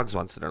tried drugs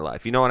once in their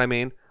life? You know what I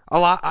mean?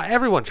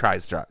 Everyone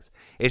tries drugs.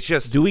 It's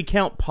just, Do we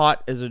count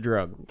pot as a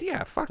drug?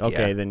 yeah, fuck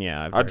Okay, yeah. then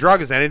yeah. I've A heard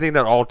drug is anything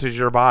that alters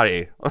your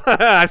body.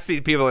 I've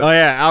seen people. that. Oh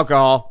yeah,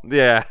 alcohol.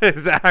 Yeah,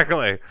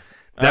 exactly.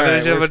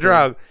 Definition of a where's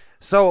drug.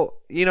 So,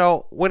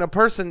 when a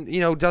person,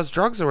 does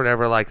drugs or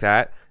whatever like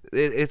that,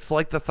 it's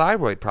like the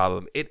thyroid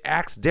problem. It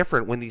acts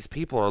different when these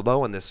people are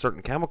low on this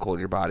certain chemical in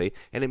your body,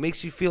 and it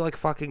makes you feel like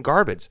fucking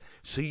garbage.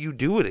 So you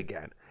do it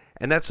again.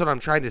 And that's what I'm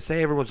trying to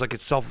say. Everyone's like,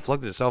 it's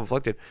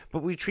self-inflicted,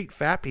 But we treat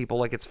fat people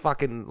like it's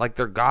fucking, like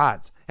they're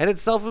gods. And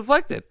it's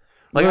self-inflicted.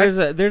 Like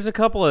There's a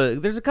couple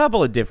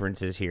of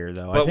differences here,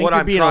 though. But I think what you're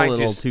I'm being trying a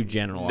little to too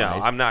generalized. No,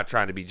 I'm not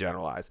trying to be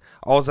generalized.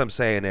 All I'm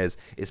saying is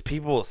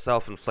people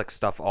self-inflict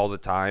stuff all the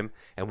time,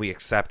 and we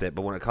accept it.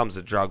 But when it comes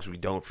to drugs, we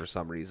don't for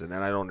some reason,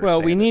 and I don't understand.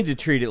 Well, we it. need to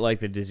treat it like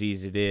the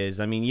disease it is.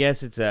 I mean,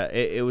 yes,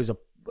 it was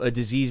a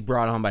disease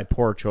brought on by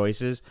poor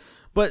choices,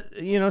 but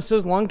so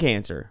is lung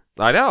cancer.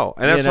 I know,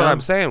 and that's You what know?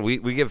 I'm saying.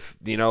 We give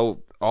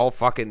all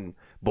fucking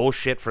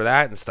bullshit for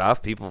that and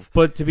stuff. People,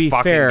 But to be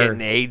fucking fair- getting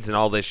AIDS and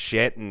all this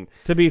shit, and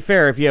To be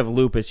fair, if you have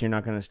lupus, you're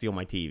not going to steal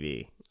my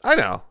TV. I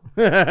know.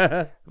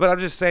 But I'm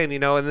just saying,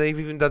 and they've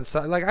even done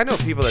like I know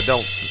people that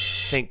don't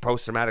think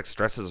post-traumatic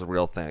stress is a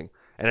real thing.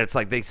 And it's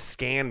like they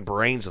scan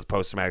brains with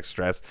post-traumatic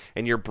stress,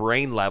 and your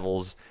brain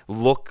levels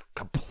look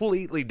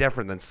completely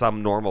different than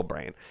some normal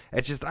brain.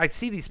 It's just I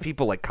see these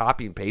people like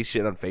copy and paste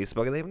shit on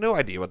Facebook, and they have no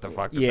idea what the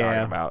fuck they're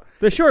talking about.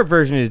 The short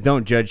version is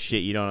don't judge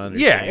shit you don't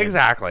understand. Yeah,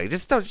 exactly.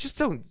 Just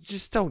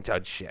don't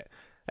judge shit.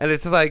 And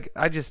it's like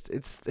it's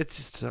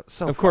just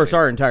so. Of course, funny.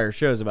 our entire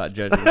show is about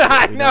judging shit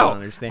I we know, don't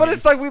understand. but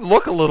it's like we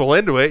look a little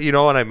into it. You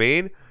know what I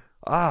mean?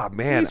 Ah,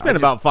 man. we spend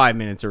about 5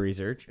 minutes of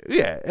research.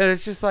 Yeah, and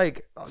it's just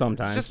like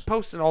Sometimes. just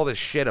posting all this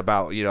shit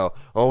about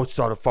oh, it's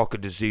not a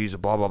fucking disease,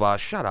 blah blah blah.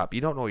 Shut up! You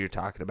don't know what you're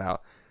talking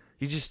about.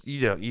 You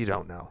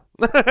don't know.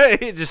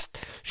 You just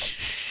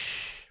shh.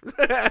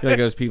 Like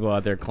those people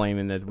out there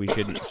claiming that we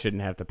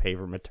shouldn't have to pay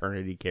for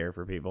maternity care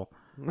for people.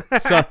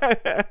 So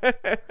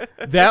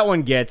that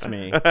one gets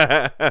me.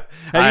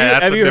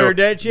 Have you heard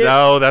that shit?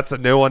 No, that's a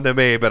new one to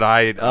me. But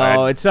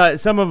It's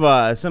some of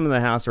the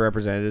House of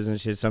Representatives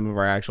and shit. Some of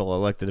our actual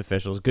elected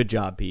officials. Good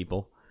job,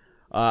 people.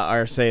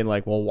 Are saying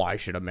like, well, why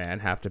should a man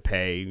have to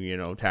pay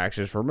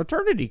taxes for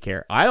maternity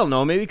care? I don't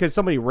know. Maybe because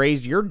somebody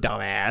raised your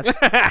dumb ass.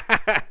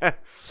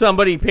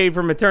 Somebody paid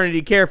for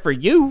maternity care for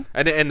you.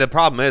 And the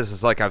problem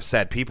is like I've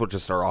said, people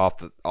just are off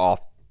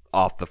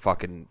the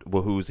fucking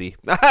wahoozy.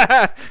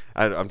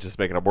 I'm just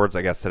making up words,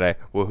 I guess, today.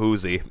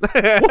 Wahoozy.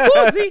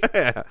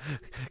 Wahoozy.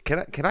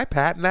 Can I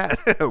patent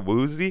that?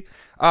 Woozy.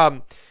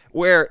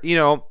 Where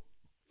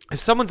if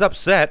someone's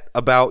upset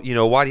about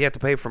why do you have to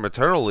pay for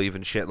maternal leave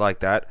and shit like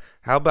that,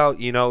 how about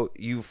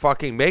you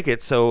fucking make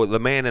it so the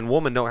man and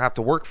woman don't have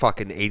to work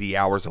fucking 80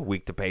 hours a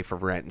week to pay for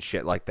rent and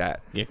shit like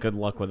that. Yeah, good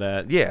luck with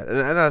that. Yeah,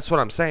 and that's what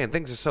I'm saying.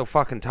 Things are so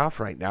fucking tough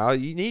right now.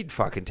 You need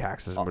fucking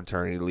taxes and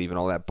maternity leave and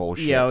all that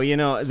bullshit. Yeah,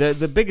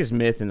 the biggest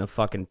myth in the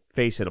fucking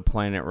face of the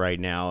planet right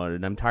now,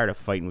 and I'm tired of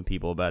fighting with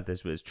people about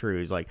this, but it's true,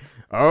 is like,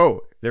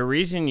 oh, the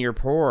reason you're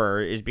poor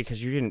is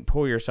because you didn't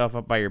pull yourself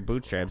up by your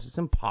bootstraps. It's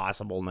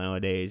impossible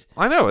nowadays.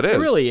 I know it is. It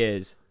really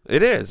is.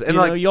 It is.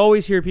 And you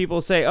always hear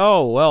people say,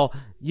 oh, well,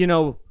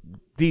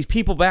 these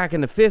people back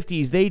in the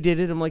 50s, they did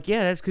it. I'm like,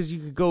 yeah, that's because you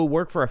could go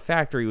work for a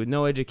factory with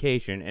no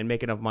education and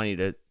make enough money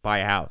to buy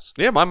a house.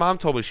 Yeah, my mom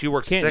told me she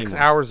worked Can't 6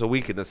 anymore. hours a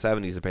week in the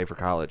 70s to pay for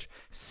college.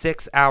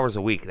 6 hours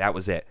a week, that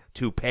was it,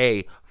 to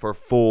pay for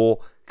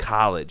full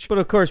college. But,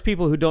 of course,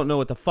 people who don't know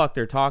what the fuck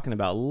they're talking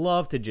about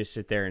love to just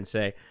sit there and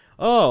say,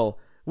 oh,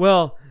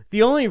 well,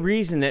 the only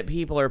reason that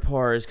people are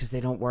poor is because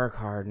they don't work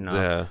hard enough.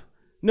 Yeah.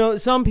 No,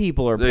 some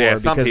people are poor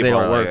some because people they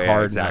don't are, work yeah,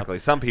 hard exactly.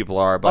 enough. Some people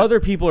are, but Other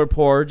people are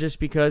poor just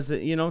because,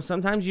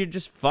 sometimes you're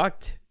just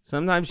fucked.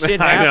 Sometimes shit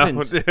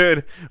happens. I know,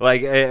 dude.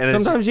 Like, and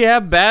Sometimes you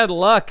have bad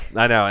luck.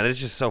 I know, and it's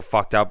just so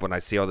fucked up when I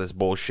see all this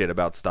bullshit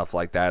about stuff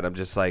like that. I'm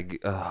just like,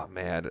 oh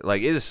man,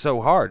 like it is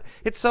so hard.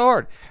 It's so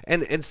hard.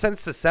 And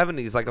since the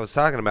 70s, like I was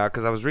talking about,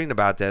 because I was reading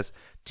about this,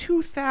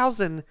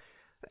 2,000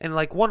 and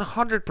like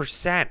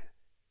 100%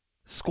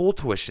 school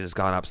tuition has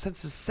gone up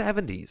since the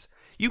 70s.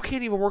 You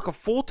can't even work a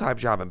full-time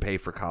job and pay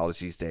for college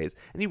these days.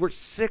 And you work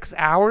 6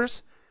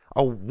 hours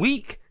a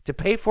week to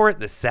pay for it in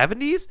the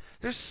 70s?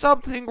 There's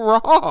something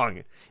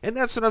wrong. And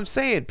that's what I'm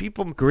saying.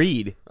 People...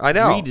 Greed. I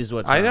know. Greed is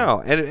what's I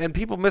wrong. know. And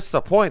people miss the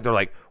point. They're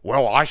like,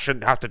 well, I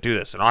shouldn't have to do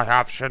this, and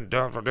I shouldn't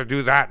have to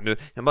do that. And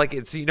I'm like,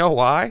 it's, you know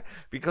why?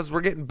 Because we're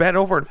getting bent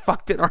over and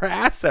fucked in our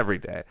ass every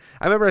day.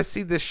 I remember I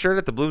see this shirt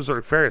at the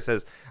Bloomsburg Fair. It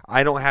says,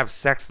 I don't have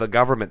sex, the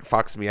government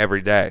fucks me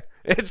every day.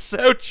 It's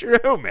so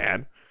true,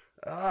 man.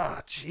 Oh,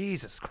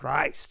 Jesus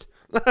Christ.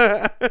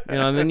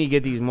 And then you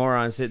get these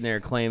morons sitting there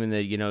claiming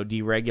that,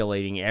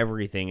 deregulating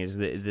everything is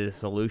the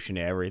solution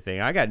to everything.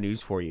 I got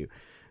news for you.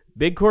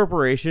 Big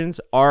corporations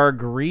are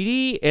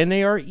greedy and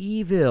they are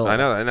evil. I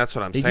know, and that's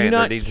what I'm They do saying. There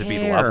not needs to be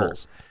care.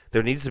 levels.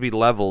 There needs to be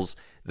levels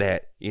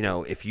that,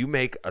 if you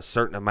make a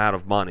certain amount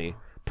of money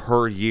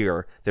per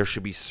year, there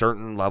should be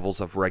certain levels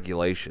of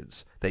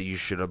regulations that you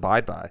should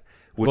abide by.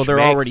 Well, there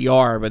already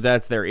are, but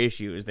that's their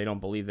issue, is they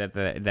don't believe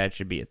that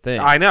should be a thing.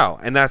 I know,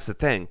 and that's the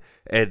thing.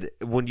 And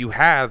when you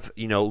have,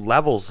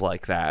 levels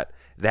like that,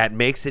 that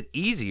makes it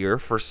easier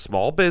for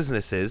small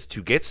businesses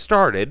to get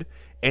started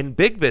and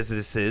big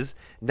businesses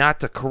not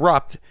to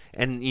corrupt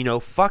and,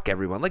 fuck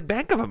everyone. Like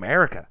Bank of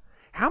America.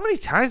 How many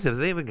times have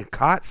they been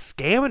caught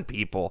scamming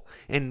people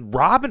and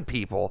robbing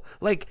people?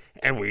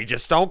 And we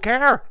just don't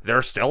care.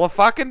 They're still a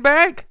fucking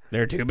bank.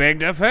 They're too big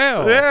to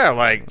fail.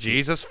 Yeah,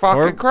 Jesus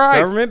fucking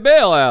Christ. Government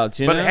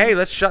bailouts, But hey,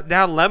 let's shut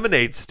down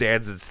lemonade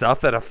stands and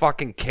stuff that a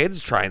fucking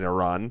kid's trying to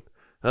run.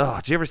 Oh,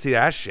 did you ever see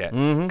that shit?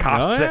 Mm-hmm.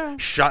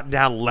 Cops shutting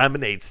down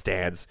lemonade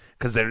stands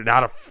because they're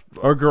not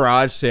or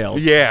garage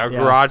sales. Yeah,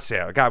 garage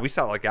sale. God, we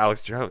sound like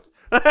Alex Jones.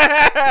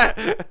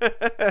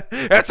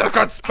 It's a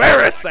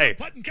conspiracy.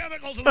 Putting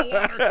chemicals in the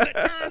water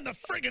that turn the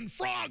friggin'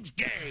 frogs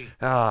gay.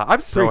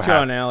 I'm so Preach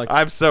happy. on, Alex.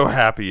 I'm so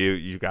happy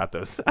you got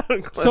those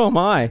sound clips. So am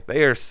I.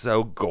 They are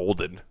so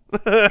golden.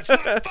 It's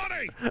not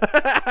funny.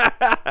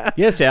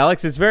 Yes,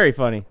 Alex, it's very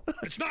funny.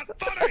 It's not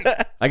funny.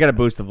 I got to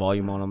boost the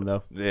volume on them,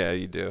 though. Yeah,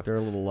 you do. They're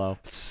a little low.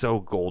 It's so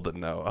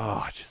golden, though.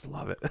 Oh, I just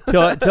love it.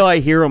 Till I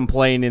hear them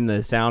playing in the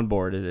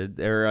soundboard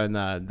or on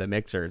the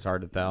mixer, it's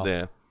hard to tell.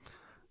 Yeah.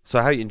 So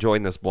how you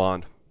enjoying this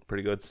blonde?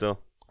 Pretty good still?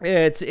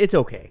 Yeah, it's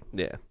okay.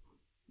 Yeah.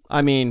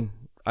 I mean,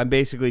 I'm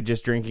basically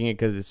just drinking it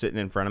because it's sitting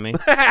in front of me.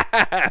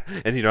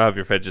 And you don't have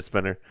your fidget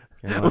spinner.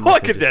 Yeah,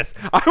 Look at this.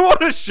 I want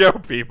to show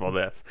people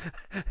this.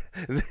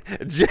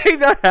 Jay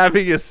not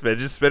having his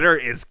fidget spinner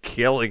is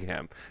killing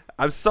him.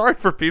 I'm sorry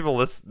for people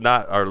listening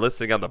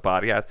on the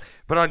podcast,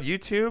 but on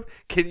YouTube,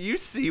 can you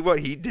see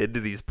what he did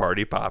to these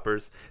party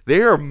poppers?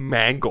 They are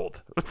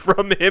mangled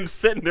from him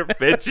sitting there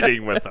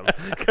fidgeting with them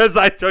because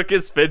I took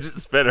his fidget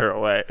spinner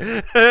away.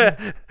 Don't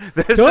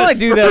I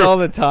do that all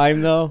the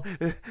time, though?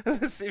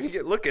 Let's see if you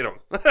can look at them.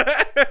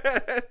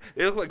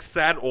 They look like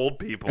sad old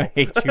people. I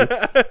hate you.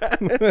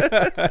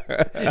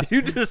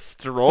 You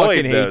destroyed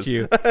Fucking those. hate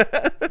you.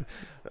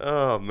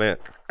 Oh, man.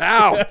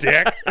 Ow,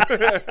 dick.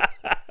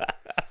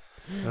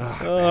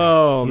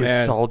 Oh, He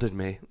man. assaulted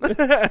me.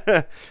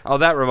 Oh,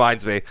 that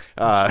reminds me.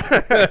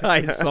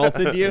 I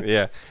assaulted you?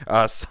 Yeah.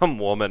 Some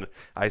woman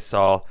I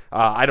saw,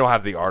 I don't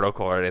have the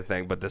article or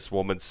anything, but this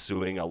woman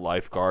suing a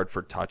lifeguard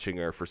for touching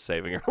her for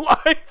saving her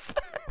life.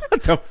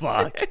 What the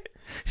fuck?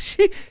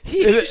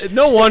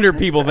 No wonder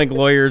people think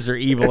lawyers are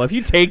evil. If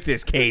you take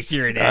this case,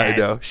 you're an ass. I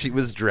know. She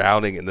was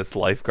drowning and this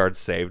lifeguard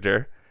saved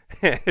her.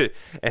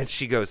 And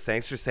she goes,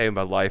 "Thanks for saving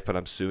my life, but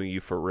I'm suing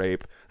you for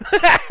rape."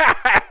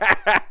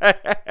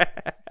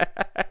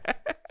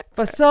 If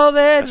I saw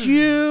that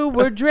you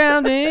were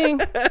drowning,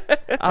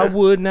 I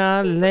would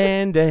not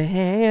lend a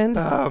hand.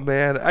 Oh,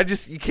 man.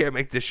 You can't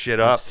make this shit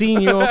up.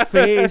 Seen your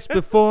face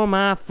before,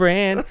 my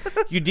friend.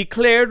 You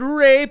declared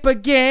rape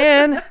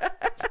again.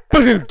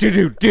 Oh, that's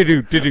a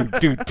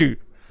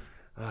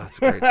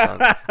great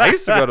song. I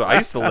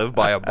used to live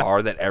by a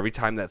bar that every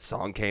time that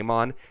song came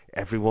on,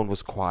 everyone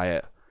was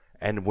quiet.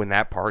 And when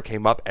that part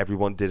came up,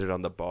 everyone did it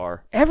on the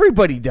bar.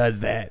 Everybody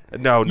does that.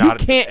 No,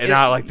 not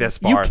like this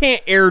bar. You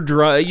can't air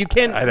drum. You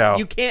can't. I know.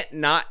 You can't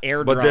not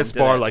air drum. But this to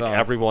bar, that song.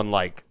 everyone,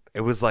 it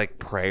was like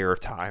prayer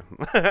time.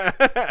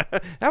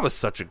 That was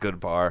such a good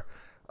bar.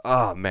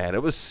 Oh, man,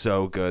 it was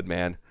so good,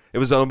 man. It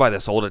was owned by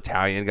this old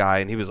Italian guy,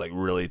 and he was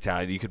really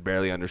Italian. You could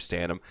barely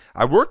understand him.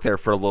 I worked there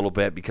for a little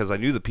bit because I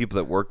knew the people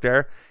that worked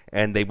there,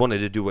 and they wanted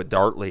to do a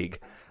dart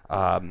league.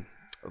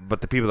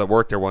 But the people that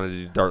worked there wanted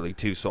to do Dart League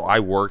too, so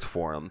I worked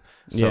for them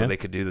so they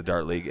could do the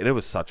Dart League, and it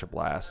was such a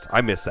blast.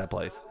 I miss that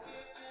place.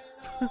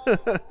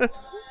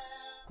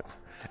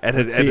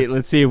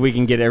 Let's see if we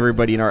can get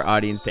everybody in our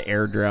audience to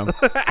air drum.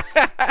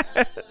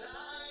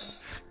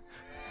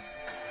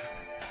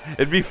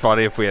 It'd be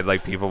funny if we had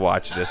people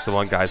watching this. The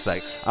one guy's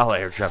like, "I'll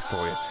air drum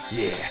for you."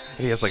 Yeah, and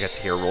he has a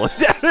tear rolling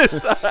down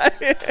his eye.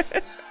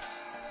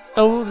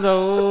 Oh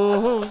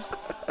no.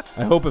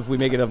 I hope if we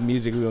make enough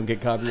music, we won't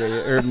get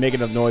copyrighted, or make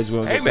enough noise, we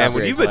won't get copyrighted. Hey, man,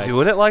 when you've been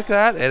doing it like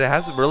that, it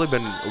hasn't really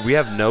been, we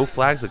have no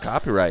flags of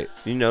copyright.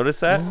 You notice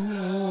that?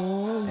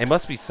 It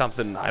must be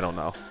something, I don't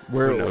know.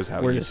 Who knows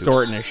how we're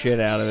distorting the shit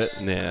out of it.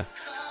 Yeah.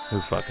 Who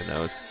fucking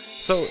knows?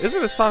 So,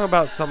 isn't a song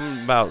about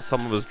someone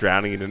was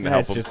drowning and didn't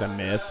help him? It's just a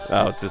myth.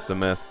 Oh, it's just a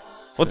myth.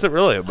 What's it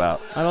really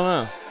about? I don't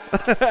know.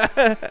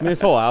 I mean,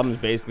 this whole album is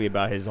basically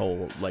about his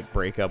whole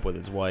breakup with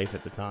his wife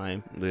at the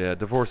time. Yeah,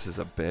 divorce is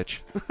a bitch.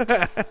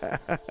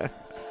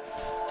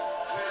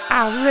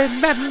 I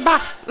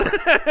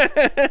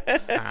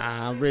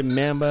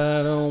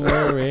remember, don't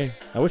worry.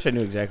 I wish I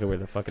knew exactly where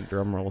the fucking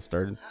drum roll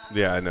started.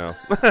 Yeah, I know.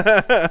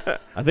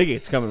 I think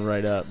it's coming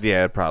right up.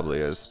 Yeah, it probably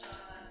is.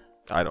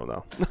 I don't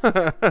know.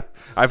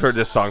 I've heard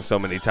this song so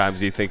many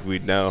times, you think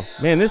we'd know.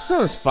 Man, this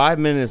song's 5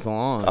 minutes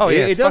long. Oh,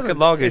 yeah, it's fucking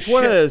long as It's shit.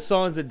 one of those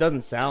songs that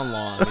doesn't sound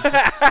long.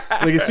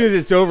 As soon as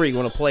it's over, you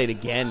want to play it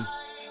again.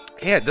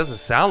 Yeah, it doesn't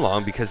sound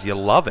long because you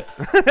love it.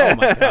 Oh,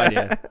 my God,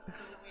 yeah.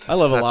 I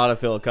love a lot of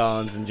Phil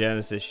Collins and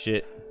Genesis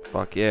shit.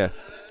 Fuck yeah.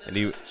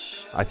 And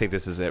I think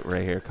this is it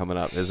right here coming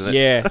up, isn't it?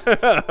 Yeah.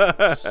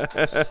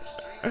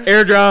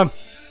 Air drum.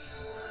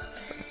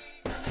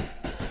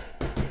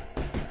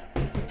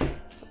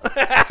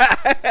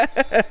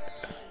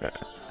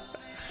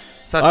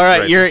 Such All a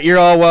right, great- you're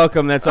all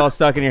welcome. That's all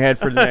stuck in your head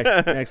for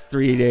the next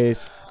 3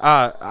 days.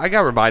 I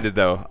got reminded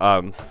though.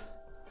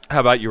 How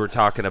about you were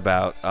talking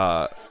about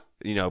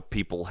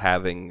people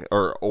having,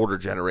 or older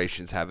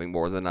generations having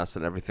more than us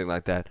and everything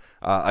like that.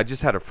 I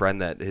just had a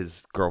friend that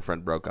his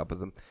girlfriend broke up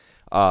with him.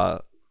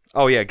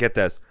 Oh yeah, get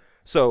this.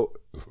 So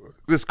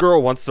this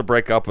girl wants to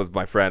break up with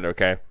my friend.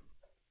 Okay,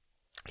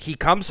 he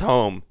comes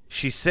home.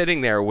 She's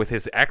sitting there with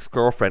his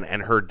ex-girlfriend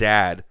and her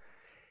dad.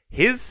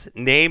 His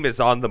name is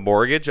on the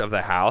mortgage of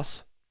the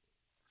house.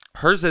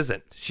 Hers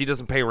isn't. She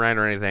doesn't pay rent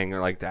or anything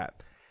like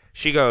that.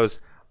 She goes,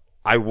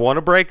 I want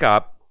to break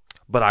up,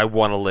 but I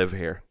want to live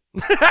here.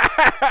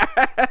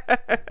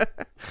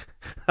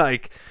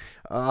 Like,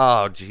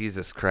 oh,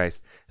 Jesus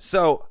Christ.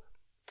 So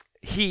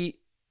he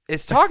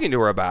is talking to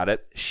her about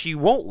it. She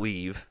won't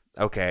leave,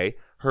 okay?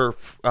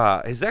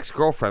 His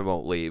ex-girlfriend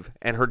won't leave,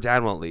 and her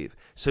dad won't leave.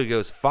 So he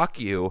goes, fuck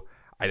you.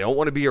 I don't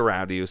want to be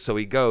around you. So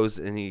he goes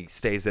and he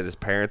stays at his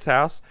parents'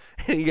 house.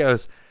 And he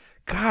goes,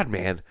 God,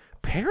 man,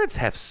 parents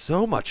have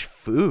so much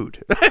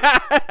food.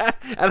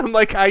 And I'm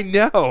like, I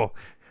know.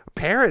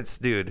 Parents,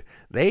 dude,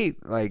 they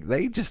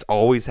just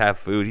always have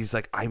food. He's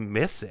like, I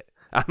miss it.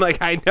 I'm like,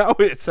 I know,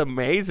 it's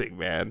amazing,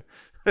 man.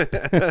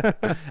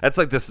 That's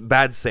like this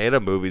Bad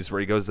Santa movies where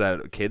he goes to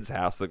that kid's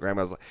house. The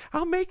grandma's like,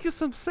 I'll make you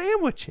some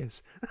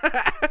sandwiches.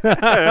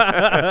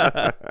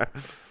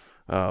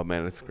 Oh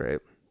man, it's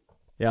great.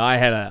 Yeah, I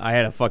had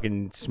a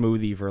fucking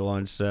smoothie for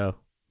lunch, so.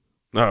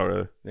 Oh,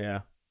 really?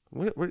 Yeah.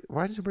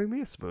 Why did you bring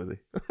me a smoothie?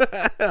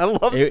 I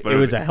love smoothies. It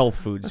was a health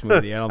food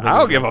smoothie. I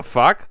don't give a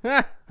fuck.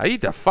 I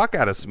eat the fuck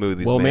out of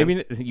smoothies, well, man.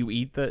 maybe you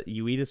eat a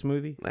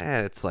smoothie?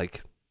 It's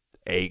like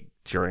a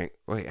drink.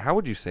 Wait, how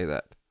would you say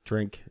that?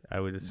 Drink,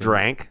 I would assume.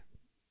 Drank?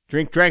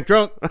 Drink, drunk.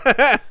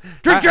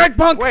 drink,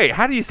 punk. Wait,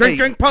 how do you say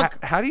drink,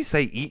 punk? How do you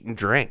say eat and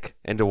drink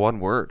into one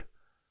word?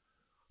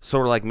 So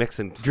we're like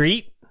mixing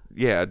Dreet?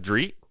 Yeah,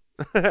 dreet.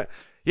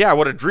 Yeah, I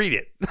would have dreet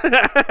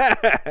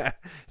it.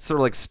 Sort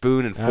of like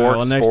spoon and fork.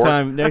 Well, next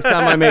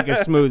time I make a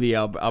smoothie,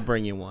 I'll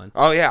bring you one.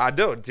 Oh yeah, I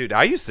do, dude.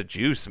 I used to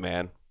juice,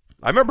 man.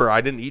 I remember I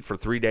didn't eat for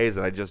 3 days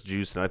and I just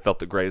juiced and I felt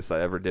the greatest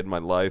I ever did in my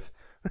life.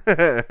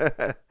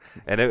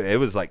 And it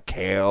was like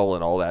kale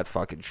and all that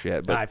fucking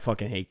shit. But I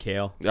fucking hate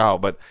kale. Oh,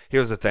 but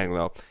here's the thing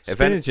though.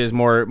 Spinach is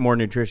more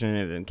nutrition in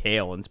it than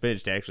kale, and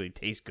spinach actually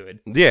tastes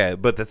good. Yeah,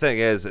 but the thing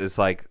is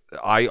like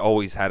I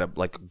always had a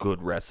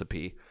good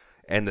recipe.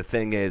 And the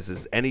thing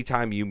is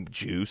anytime you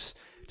juice,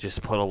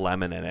 just put a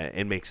lemon in it.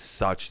 It makes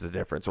such the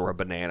difference. Or a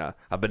banana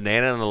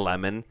and a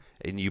lemon,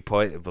 and you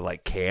put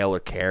like kale or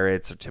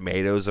carrots or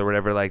tomatoes or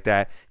whatever like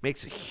that. It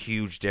makes a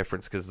huge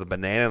difference because the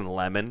banana and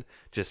lemon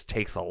just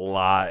takes a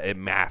lot. It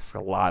masks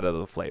a lot of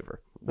the flavor.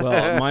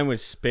 Well, mine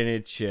was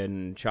spinach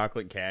and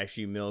chocolate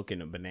cashew milk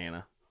and a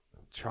banana.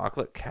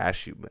 Chocolate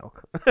cashew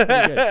milk.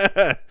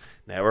 Good.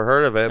 Never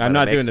heard of it. I'm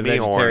not doing the me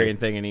vegetarian horny.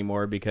 thing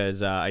anymore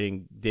because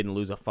I didn't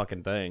lose a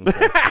fucking thing.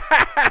 So.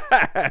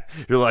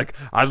 You're like,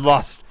 I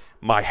lost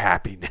my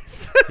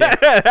happiness.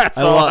 That's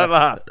all I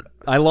lost.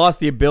 I lost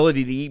the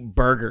ability to eat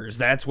burgers.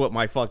 That's what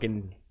my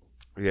fucking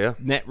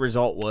net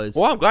result was.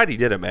 Well, I'm glad you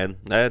did it, man.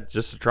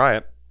 Just to try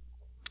it.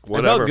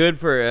 Whatever. I felt good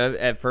for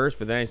at first,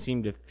 but then I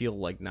seemed to feel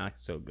like not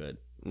so good.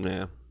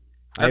 Yeah.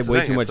 I had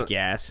way too much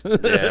gas.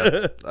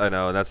 Yeah, I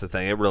know, and that's the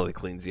thing. It really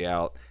cleans you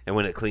out. And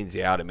when it cleans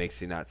you out, it makes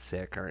you not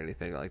sick or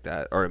anything like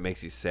that. Or it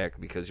makes you sick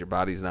because your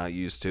body's not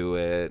used to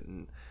it.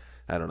 And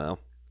I don't know.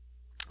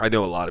 I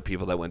know a lot of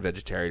people that went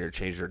vegetarian or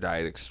changed their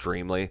diet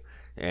extremely,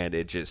 and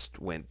it just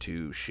went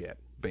to shit,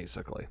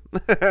 basically.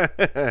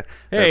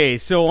 Hey,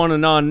 so on a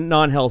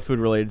non-health food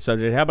related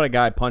subject, how about a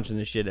guy punching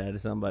the shit out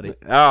of somebody?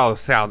 Oh,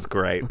 sounds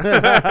great.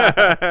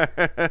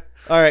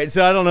 All right,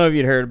 so I don't know if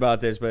you'd heard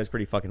about this, but it's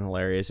pretty fucking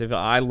hilarious.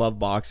 I love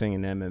boxing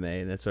and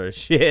MMA and that sort of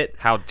shit.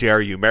 How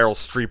dare you? Meryl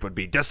Streep would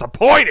be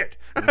disappointed.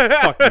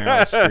 Fuck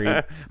Meryl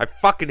Streep. I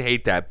fucking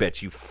hate that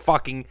bitch. You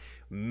fucking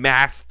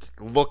masked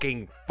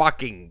looking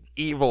fucking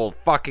evil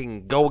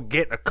fucking go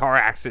get in a car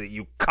accident,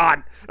 you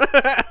cunt.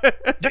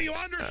 Do you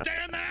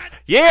understand that?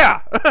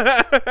 Yeah.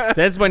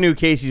 That's my new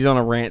Casey's on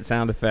a rant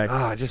sound effect.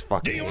 Oh, I just Do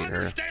fucking you hate her.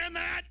 understand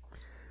that?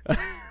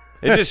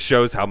 It just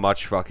shows how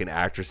much fucking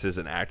actresses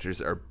and actors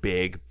are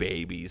big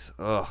babies.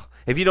 Ugh.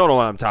 If you don't know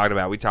what I'm talking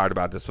about, we talked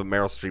about this, but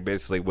Meryl Streep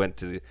basically went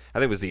to I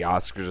think it was the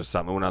Oscars or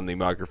something, went on the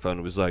microphone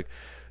and was like,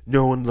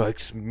 no one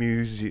likes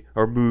music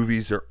or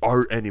movies or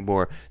art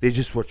anymore. They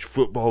just watch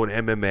football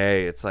and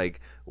MMA. It's like,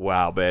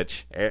 wow,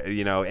 bitch.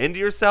 Into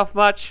yourself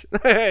much?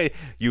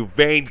 You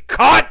vain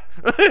cunt!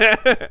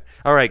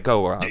 All right,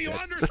 go, Rob. Do you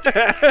understand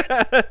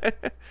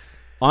that?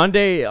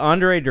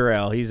 Andre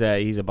Durrell, he's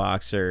a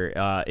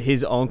boxer.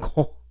 His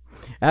uncle,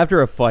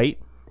 after a fight,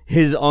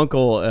 his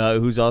uncle,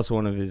 who's also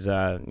one of his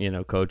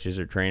coaches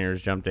or trainers,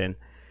 jumped in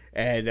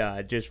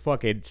and just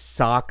fucking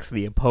socks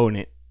the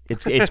opponent.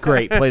 It's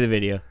great. Play the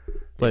video.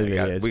 Play the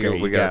video. It's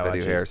great. We got a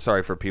video here.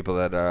 Sorry for people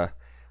that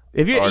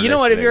if you know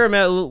what, if you're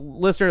a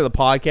listener to the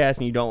podcast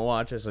and you don't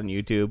watch us on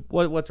YouTube,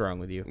 what's wrong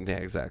with you? Yeah,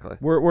 exactly.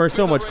 We're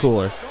so much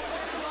cooler.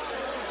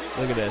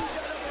 Look at this.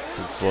 It's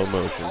in slow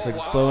motion. It's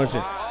like slow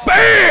motion.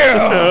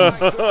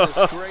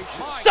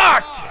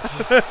 Sucked!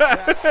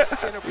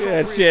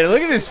 Yeah, shit.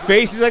 Look at his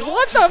face. He's like,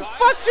 what the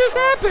fuck just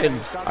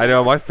happened? I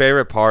know. My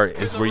favorite part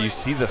is where you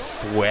see the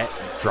sweat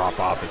drop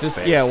off his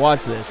face. Yeah,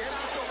 watch this.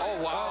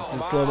 It's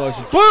in slow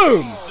motion.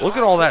 Boom! Look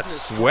at all that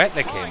sweat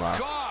that came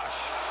off.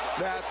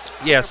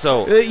 Yeah,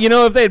 so... You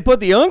know, if they had put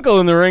the uncle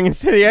in the ring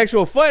instead of the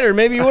actual fighter,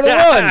 maybe he would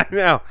have won.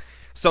 No.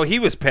 So he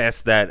was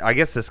pissed that... I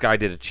guess this guy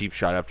did a cheap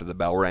shot after the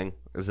bell rang.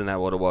 Isn't that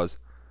what it was?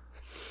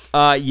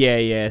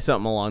 Yeah,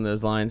 something along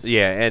those lines.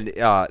 Yeah, and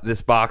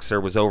this boxer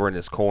was over in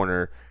his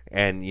corner,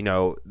 and, you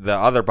know, the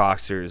other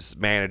boxer's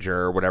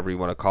manager, or whatever you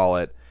want to call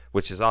it,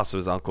 which is also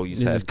his uncle, you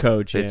said. His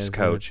coach. It's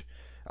coach.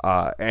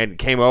 And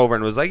came over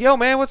and was like, yo,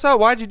 man, what's up?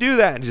 Why'd you do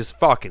that? And just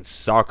fucking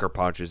sucker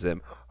punches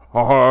him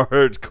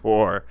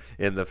hardcore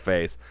in the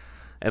face.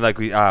 And like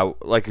we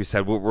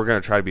said, we're going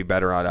to try to be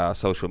better on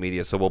social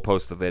media, so we'll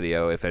post the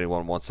video if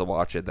anyone wants to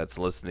watch it that's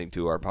listening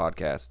to our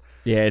podcast.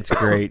 Yeah, it's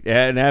great.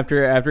 And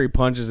after he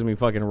punches him, he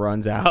fucking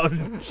runs out.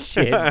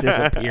 Shit,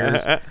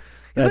 disappears.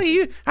 He's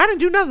like, I didn't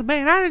do nothing,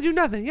 man. I didn't do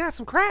nothing. You got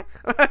some crack?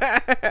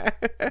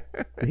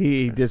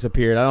 He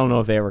disappeared. I don't know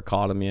if they ever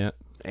caught him yet.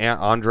 And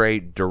Andre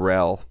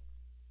Durrell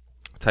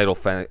title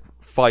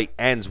fight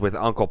ends with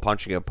Uncle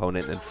punching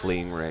opponent and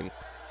fleeing ring.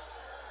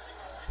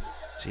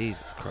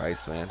 Jesus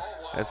Christ, man.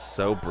 That's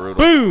so brutal.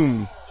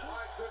 Boom!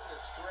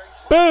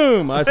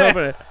 Boom! I was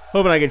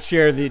hoping I could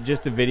share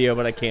just the video,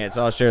 but I can't.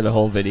 So I'll share the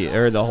whole video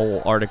or the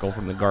whole article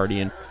from the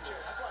Guardian.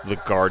 The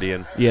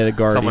Guardian. Yeah, the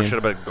Guardian. Someone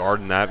should have been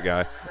guarding that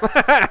guy.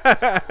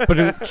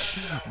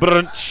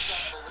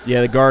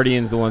 Yeah, the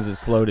Guardian's the ones that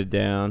slowed it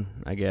down,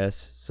 I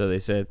guess. So they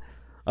said.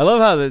 I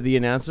love how the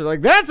announcer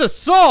like, that's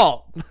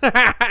assault!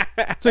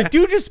 It's like,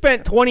 dude just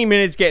spent 20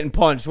 minutes getting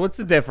punched. What's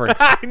the difference?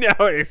 I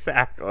know,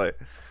 exactly.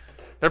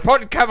 They're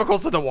putting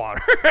chemicals in the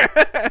water.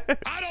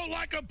 I don't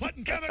like them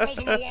putting chemicals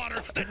in the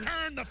water that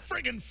turn the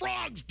friggin'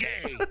 frogs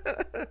gay.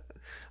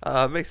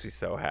 It makes me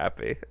so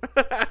happy.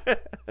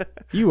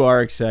 You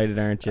are excited,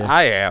 aren't you?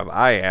 I am.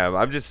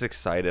 I'm just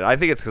excited. I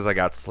think it's because I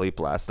got sleep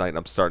last night and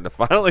I'm starting to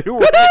finally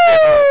work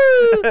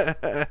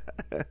out.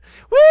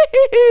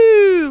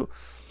 Woohoo!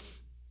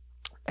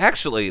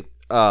 Actually,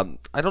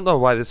 I don't know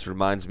why this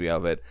reminds me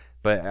of it,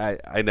 but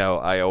I know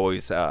I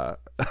always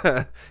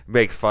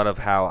make fun of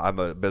how I'm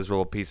a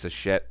miserable piece of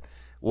shit.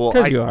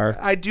 Well, you are.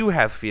 I do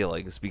have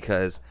feelings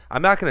because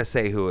I'm not going to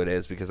say who it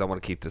is because I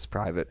want to keep this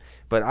private.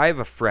 But I have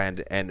a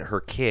friend and her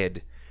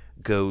kid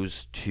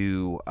goes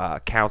to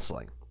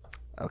counseling.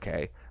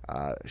 Okay,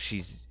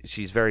 she's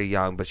very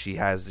young, but she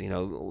has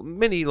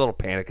many little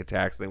panic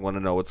attacks. They want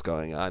to know what's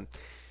going on.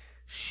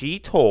 She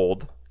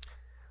told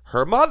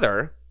her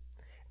mother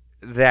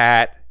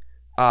that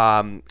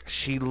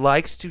she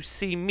likes to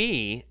see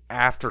me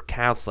after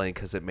counseling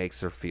because it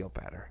makes her feel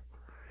better.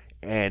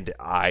 And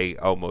I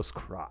almost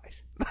cried.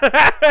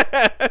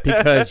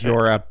 Because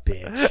you're a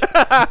bitch.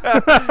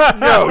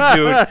 No,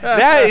 dude.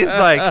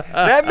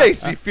 That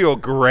makes me feel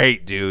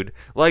great, dude.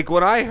 Like,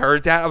 when I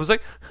heard that, I was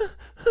like...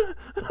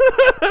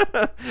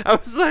 I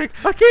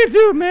can't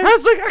do it, man. I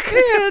was like, I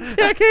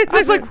can't. I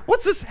was like,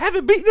 what's this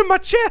heavy beating in my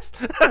chest?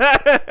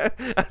 I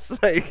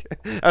was like,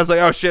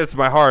 oh shit, it's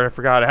my heart. I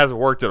forgot it hasn't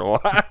worked in a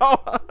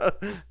while.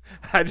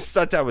 I just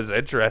thought that was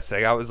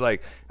interesting. I was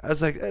like,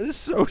 this is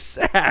so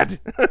sad.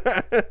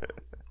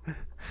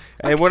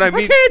 And when I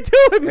mean, can't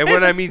do it, man. And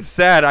when I mean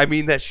sad, I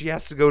mean that she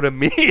has to go to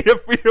me to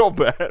feel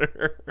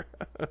better.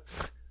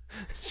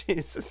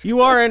 Jesus,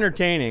 you are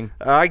entertaining.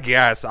 I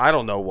guess. I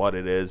don't know what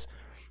it is.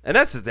 And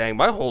that's the thing.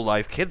 My whole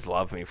life, kids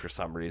love me for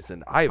some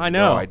reason. I have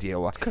no idea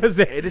why.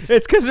 It's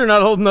because they're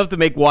not old enough to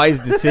make wise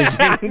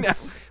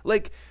decisions.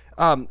 Like,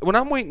 when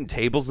I'm waiting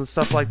tables and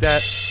stuff like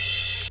that,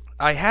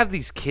 I have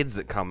these kids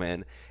that come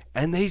in,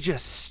 and they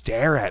just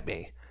stare at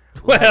me.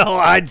 Well,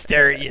 I'd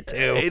stare at you,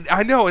 too.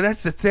 I know, and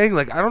that's the thing.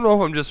 Like, I don't know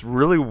if I'm just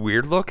really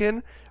weird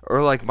looking,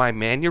 or, like, my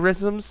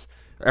mannerisms,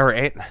 or...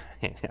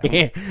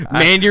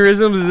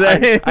 Mannerisms? Is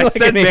that I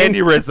said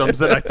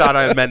mannerisms, and I thought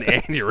I meant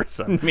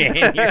aneurysm.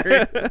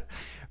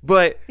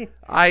 But is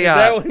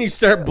that when you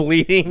start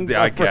bleeding?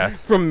 Yeah, I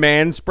guess. From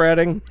man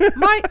spreading?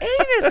 My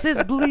anus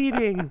is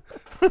bleeding.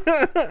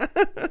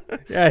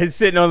 Yeah, he's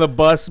sitting on the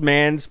bus,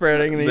 man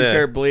spreading, and then you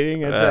start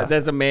bleeding.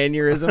 That's a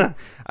mannerism.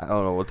 I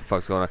don't know what the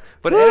fuck's going on.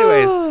 But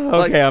anyways.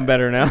 Okay, I'm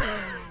better now.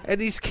 And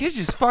these kids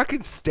just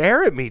fucking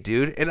stare at me,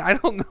 dude. And I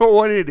don't know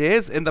what it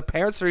is. And the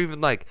parents are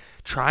even like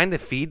trying to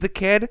feed the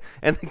kid.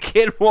 And the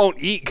kid won't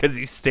eat because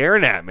he's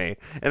staring at me.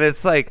 And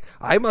it's like,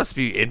 I must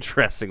be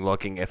interesting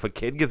looking if a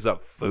kid gives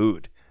up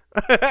food.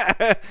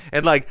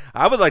 And like,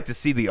 I would like to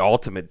see the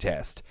ultimate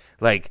test.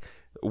 Like,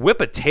 whip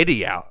a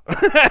titty out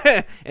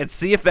and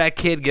see if that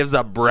kid gives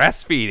up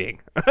breastfeeding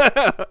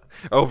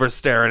over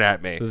staring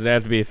at me. Does it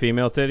have to be a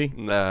female titty?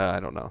 I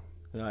don't know.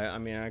 I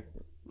mean, I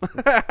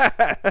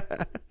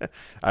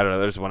don't know.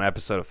 There's one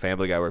episode of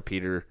Family Guy where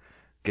Peter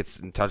gets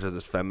in touch with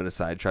his feminine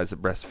side, tries to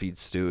breastfeed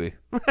Stewie,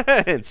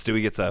 and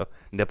Stewie gets a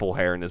nipple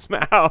hair in his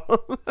mouth.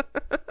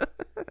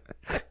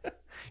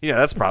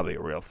 That's probably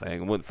a real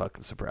thing. It wouldn't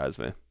fucking surprise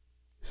me.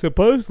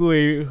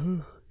 Supposedly,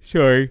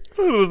 Sorry.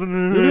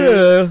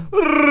 Yeah.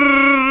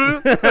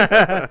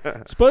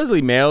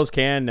 Supposedly males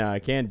can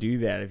do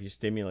that if you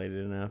stimulate it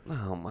enough.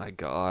 Oh my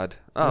God.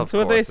 That's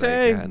what they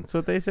say. That's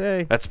what they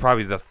say. That's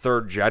probably the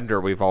third gender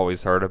we've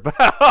always heard about.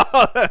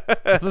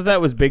 I thought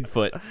that was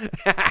Bigfoot.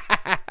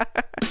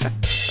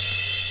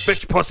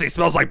 Bitch pussy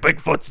smells like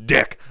Bigfoot's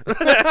dick.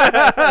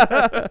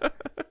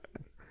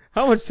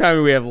 How much time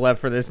do we have left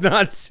for this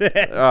nonsense?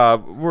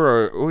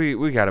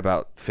 We got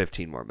about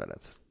 15 more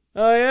minutes.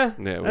 Oh yeah,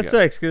 Yeah, that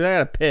sucks because I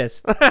gotta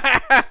piss.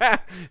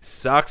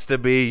 Sucks to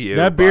be you.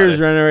 That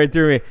beer's running right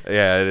through me.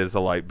 Yeah, it is a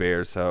light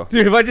beer. So,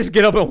 Dude, if I just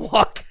get up and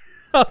walk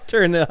up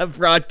during the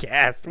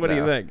broadcast, what do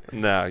you think?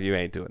 No, you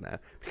ain't doing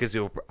that because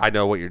I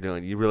know what you're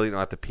doing. You really don't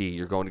have to pee.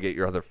 You're going to get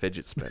your other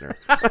fidget spinner.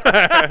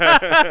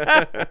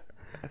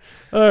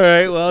 All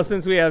right. Well,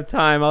 since we have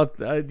time,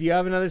 do you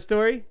have another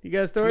story? You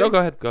got a story? No, go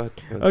ahead. Go ahead.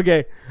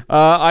 Okay.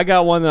 I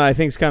got one that I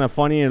think is kind of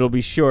funny, and it'll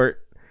be short.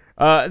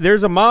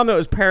 There's a mom that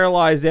was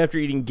paralyzed after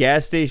eating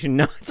gas station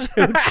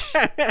nacho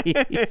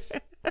cheese.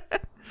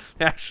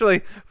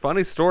 Actually,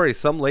 funny story.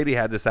 Some lady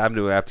had this happen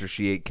to her after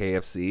she ate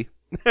KFC.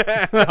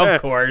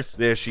 Of course.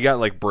 Yeah, she got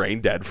like brain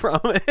dead from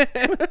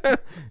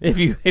it.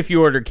 If you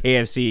order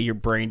KFC, you're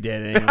brain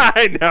dead anyway.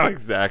 I know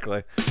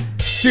exactly.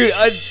 Dude,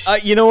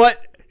 you know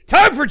what?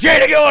 Time for Jay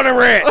to go on a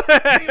rant. Do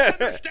you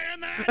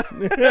understand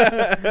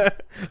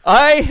that?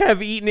 I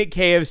have eaten at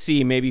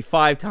KFC maybe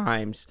 5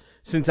 times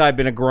since I've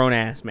been a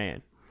grown-ass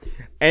man.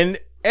 And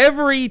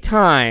every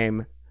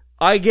time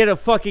I get a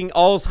fucking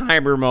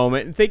Alzheimer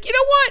moment and think, you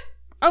know what?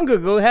 I'm going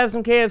to go have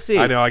some KFC.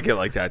 I know, I get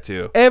like that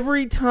too.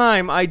 Every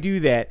time I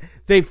do that,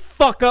 they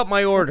fuck up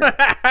my order.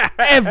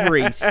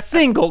 Every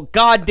single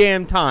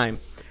goddamn time.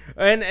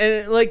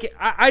 And like,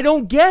 I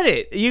don't get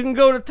it. You can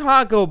go to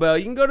Taco Bell.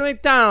 You can go to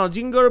McDonald's.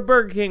 You can go to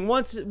Burger King.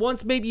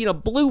 Once maybe in a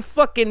blue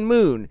fucking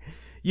moon,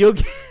 you'll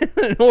get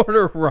an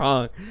order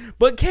wrong.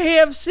 But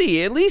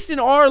KFC, at least in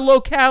our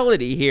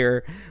locality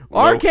here,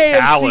 our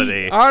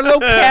locality,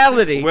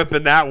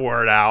 whipping that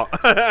word out.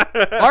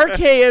 our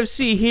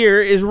KFC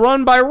here is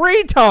run by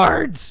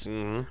retards.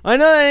 Mm-hmm. I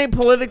know that ain't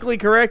politically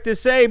correct to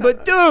say,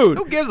 but dude,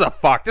 who gives a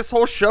fuck? This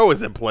whole show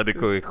isn't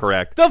politically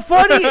correct.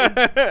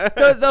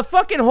 The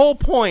fucking whole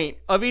point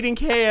of eating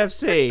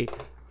KFC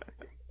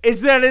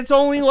is that it's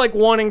only like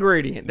one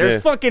ingredient.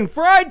 There's fucking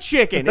fried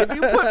chicken. If you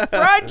put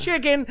fried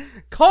chicken,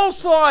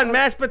 coleslaw, and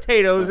mashed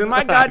potatoes in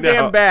my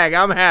goddamn bag,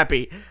 I'm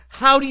happy.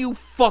 How do you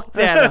fuck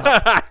that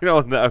up? I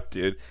don't know,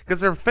 dude.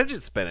 Because they're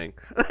fidget spinning.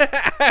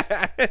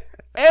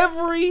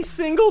 Every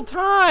single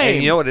time.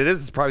 And you know what it is?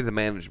 It's probably the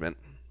management.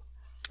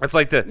 It's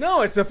like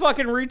No, it's the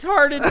fucking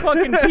retarded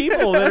fucking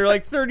people that are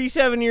like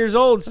 37 years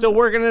old still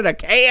working at a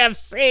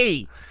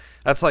KFC.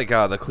 That's like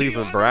the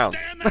Cleveland Browns.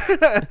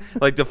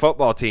 Like the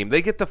football team.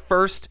 They get the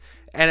first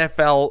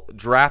NFL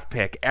draft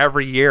pick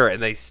every year,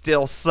 and they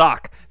still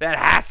suck. That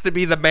has to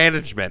be the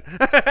management.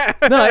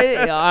 No,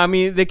 I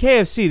mean, the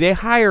KFC, they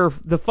hire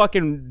the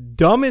fucking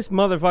dumbest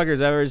motherfuckers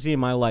I've ever seen in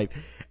my life.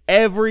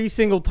 Every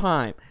single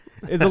time.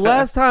 The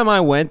last time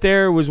I went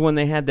there was when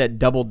they had that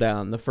double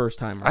down the first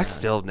time around. I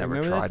still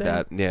never tried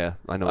that. Yeah,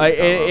 I know.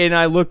 And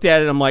I looked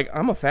at it, I'm like,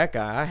 I'm a fat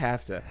guy. I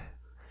have to.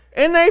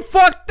 And they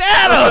fucked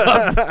that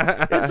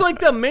up. It's like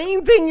the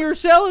main thing you're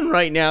selling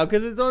right now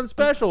because it's on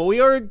special.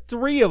 We ordered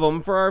 3 of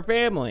them for our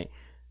family.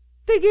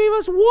 They gave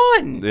us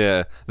 1.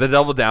 Yeah. The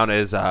double down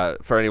is,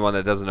 for anyone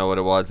that doesn't know what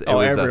it was.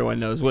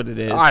 Everyone knows what it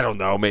is. I don't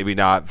know. Maybe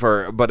not.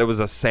 But it was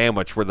a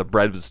sandwich where the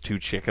bread was 2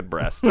 chicken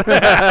breasts.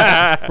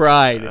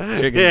 Fried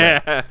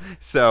chicken breast.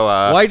 So,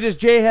 why does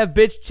Jay have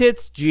bitch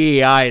tits?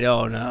 Gee, I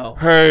don't know.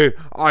 Hey,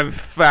 I'm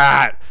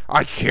fat.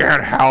 I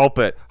can't help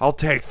it. I'll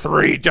take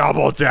 3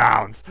 double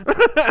downs.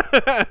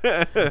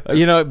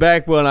 You know,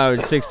 back when I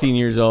was 16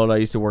 years old, I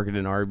used to work at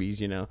an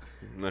Arby's, you know.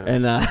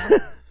 And I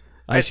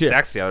had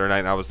sex the other night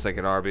and I was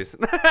thinking Arby's.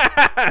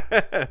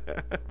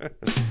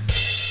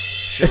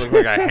 Shit looked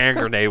like a hand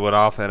grenade went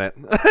off in it.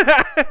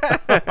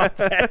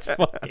 That's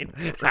fucking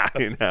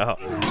I know.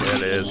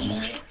 It is.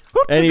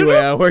 Anyway,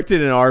 I worked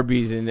at an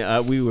Arby's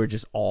and we were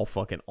just all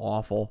fucking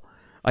awful.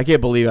 I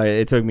can't believe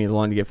it took me as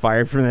long to get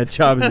fired from that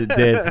job as it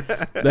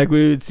did. Like,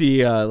 we would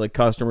see like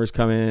customers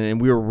come in, and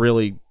we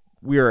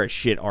were a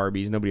shit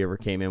Arby's. Nobody ever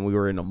came in. We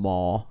were in a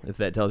mall, if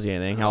that tells you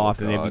anything. How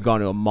often have you gone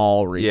to a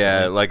mall recently?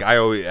 Yeah, like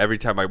every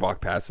time I walk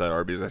past that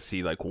Arby's, I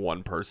see like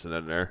one person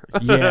in there.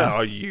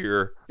 Yeah. A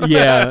year.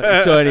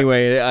 Yeah. So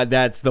anyway,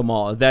 that's the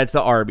mall. That's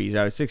the Arby's.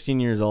 I was 16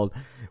 years old.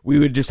 We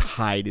would just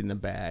hide in the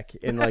back,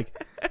 and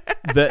like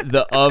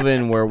the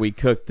oven where we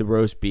cooked the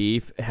roast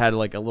beef had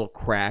like a little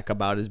crack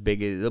about as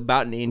big as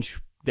about an inch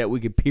that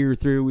we could peer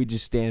through. We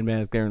just stand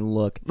back there and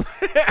look.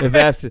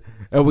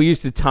 We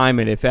used to time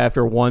it. If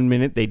after 1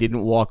 minute they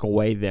didn't walk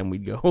away, then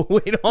we'd go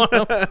wait on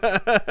them.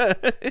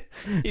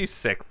 You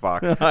sick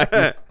fuck.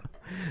 I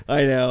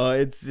know.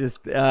 It's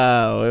just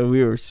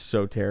we were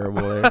so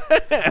terrible there.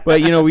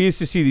 But you know, we used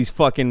to see these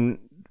fucking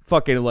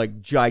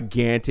like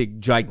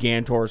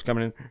gigantors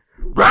coming in.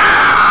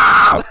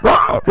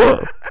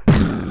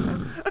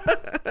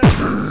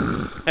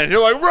 And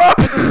you're like, run,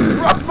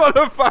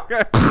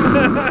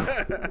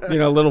 motherfucker. You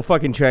know, little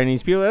fucking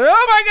Chinese people. Like,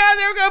 oh my God,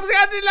 there comes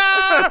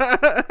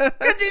Godzilla!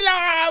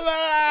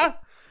 Godzilla!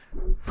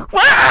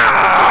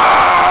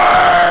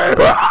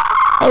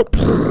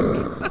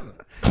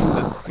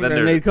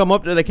 And they'd come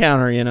up to the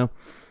counter, you know,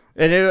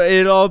 and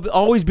it'd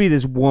always be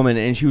this woman,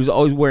 and she was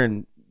always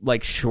wearing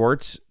like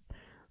shorts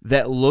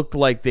that looked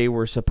like they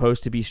were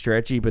supposed to be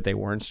stretchy, but they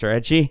weren't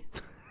stretchy.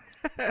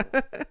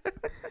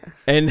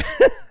 And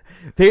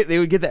they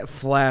would get that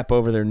flap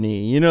over their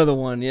knee. You know the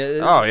one? Yeah.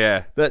 Oh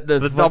yeah.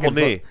 The double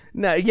knee.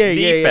 No, yeah.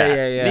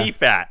 Knee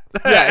fat.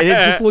 Yeah, and it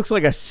just looks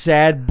like a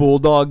sad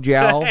bulldog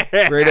jowl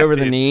right over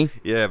the knee.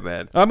 Yeah,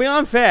 man. I mean,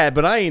 I'm fat,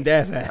 but I ain't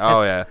that fat.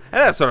 Oh yeah,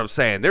 and that's what I'm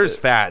saying. There's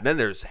fat, and then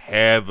there's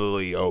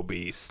heavily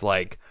obese.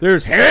 Like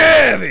there's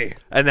heavy,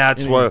 and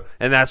that's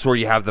where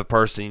you have the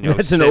person, you know,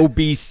 that's an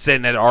obese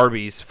sitting at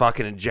Arby's,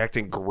 fucking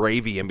injecting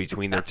gravy in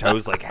between their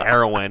toes like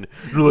heroin.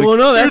 Like, well,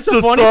 no, that's it's the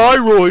a funny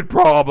thyroid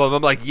problem.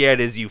 I'm like, yeah, it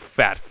is, you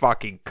fat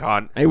fucking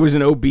cunt. It was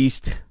an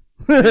obese.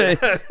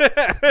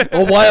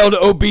 A wild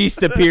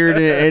obese appeared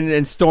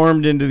and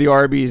stormed into the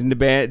Arby's and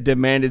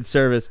demanded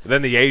service.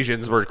 Then the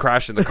Asians were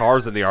crashing the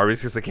cars in the Arby's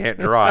because they can't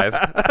drive.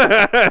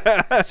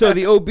 So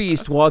the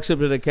obese walks up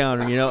to the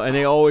counter, you know, and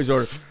they always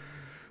order,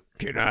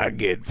 "Can I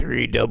get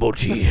 3 double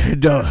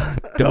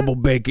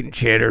bacon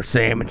cheddar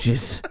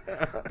sandwiches,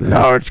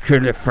 large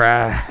curly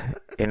fry,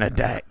 and a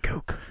Diet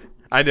Coke?"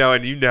 I know,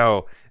 and you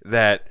know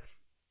that,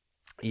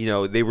 you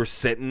know, they were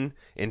sitting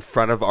in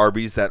front of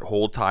Arby's that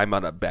whole time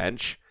on a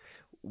bench,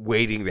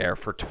 waiting there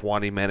for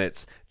 20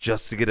 minutes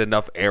just to get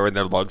enough air in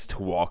their lungs to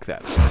walk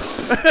that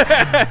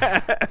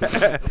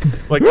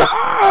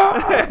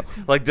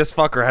like this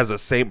fucker has a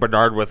St.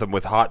 Bernard with him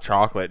with hot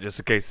chocolate just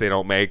in case they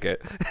don't make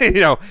it.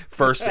 You know,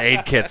 first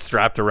aid kit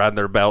strapped around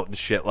their belt and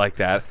shit like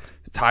that,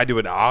 tied to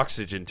an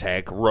oxygen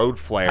tank, road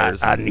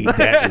flares. I need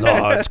that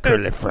large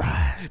curly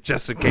fry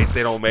just in case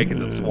they don't make it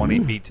to 20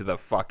 feet to the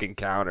fucking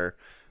counter.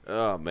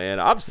 Oh, man,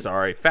 I'm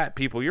sorry. Fat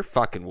people, you're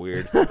fucking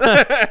weird.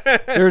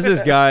 There's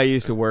this guy I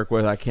used to work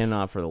with. I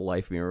cannot for the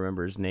life of me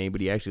remember his name,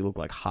 but he actually looked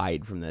like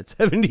Hyde from that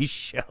 70s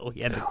show. He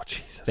had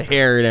the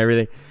hair and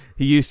everything.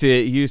 He used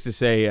to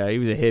say, he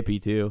was a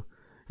hippie, too.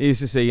 He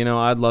used to say, you know,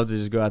 I'd love to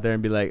just go out there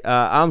and be like,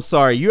 I'm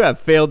sorry, you have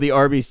failed the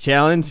Arby's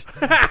challenge.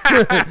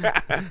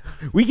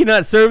 We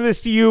cannot serve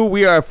this to you.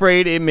 We are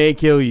afraid it may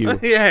kill you.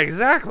 Yeah,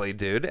 exactly,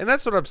 dude. And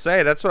that's what I'm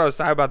saying. That's what I was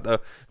talking about,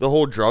 the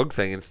whole drug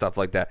thing and stuff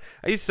like that.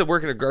 I used to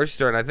work in a grocery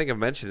store, and I think I've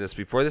mentioned this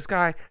before. This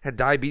guy had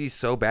diabetes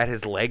so bad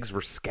his legs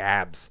were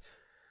scabs.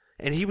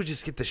 And he would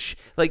just get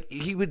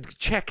he would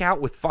check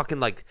out with fucking,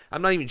 like,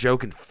 I'm not even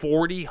joking,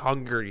 40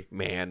 Hungry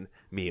Man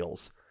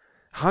meals.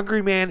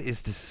 Hungry Man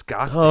is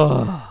disgusting.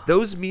 Oh.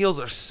 Those meals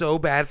are so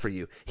bad for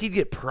you. He'd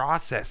get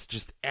processed,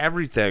 just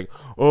everything.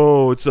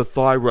 Oh, it's a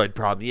thyroid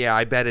problem. Yeah,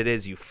 I bet it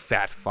is, you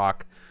fat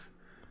fuck.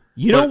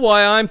 You know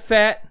why I'm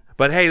fat?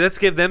 But hey, let's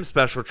give them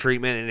special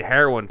treatment, and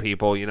heroin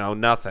people, you know,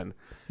 nothing.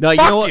 No,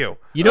 fuck you know what?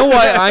 You know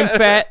why I'm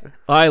fat?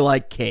 I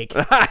like cake.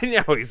 I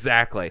know,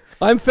 exactly.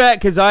 I'm fat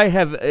because I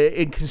have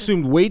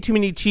consumed way too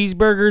many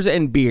cheeseburgers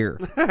and beer.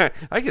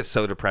 I get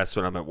so depressed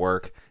when I'm at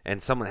work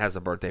and someone has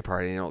a birthday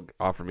party and they don't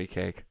offer me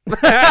cake.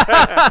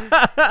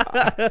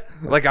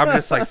 Like, I'm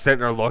just like sitting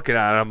there looking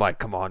at it. I'm like,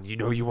 come on, you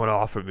know you want to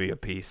offer me a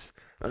piece.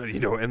 You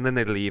know, and then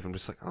they leave. I'm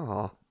just like,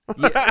 oh.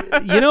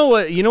 You know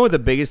what the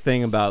biggest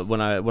thing about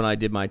when I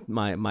did my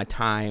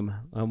time,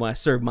 when I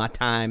served my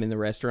time in the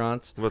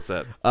restaurants, what's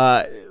that?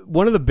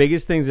 One of the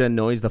biggest things that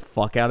annoys the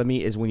fuck out of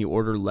me is when you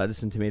order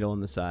lettuce and tomato on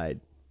the side.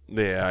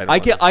 Yeah,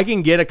 I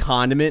can get a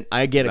condiment.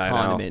 I get a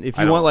condiment. If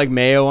you want like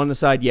mayo on the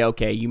side, yeah,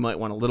 okay. You might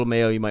want a little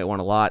mayo. You might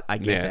want a lot. I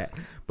get that.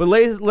 But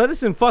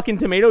lettuce and fucking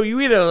tomato,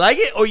 you either like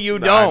it or you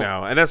don't. I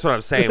know, and that's what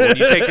I'm saying. When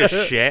you take a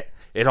shit,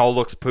 it all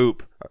looks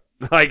poop.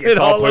 Like it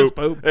all looks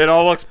poop. It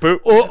all looks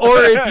poop.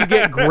 Or if you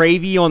get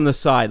gravy on the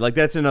side, like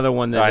that's another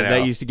one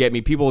that used to get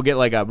me. People will get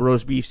like a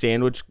roast beef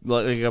sandwich,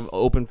 like an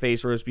open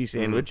face roast beef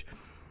sandwich,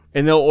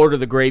 and they'll order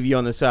the gravy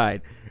on the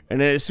side. And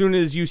then as soon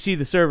as you see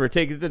the server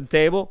take it to the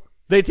table,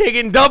 they take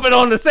it and dump it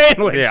on the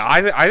sandwich. Yeah,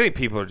 I think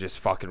people are just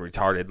fucking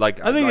retarded.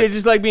 Like I think they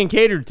just like being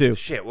catered to.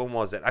 Shit, when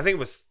was it? I think it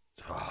was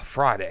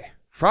Friday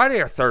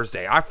or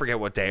Thursday. I forget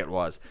what day it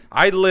was.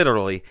 I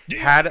literally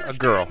had a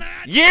girl.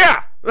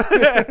 Yeah!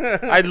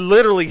 I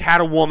literally had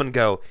a woman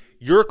go,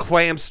 "Your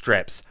clam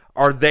strips,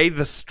 are they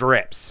the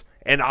strips?"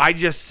 And I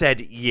just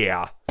said,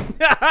 "Yeah."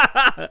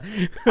 I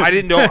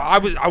didn't know.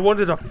 I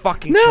wanted to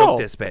fucking choke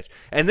this bitch.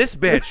 And this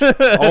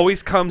bitch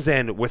always comes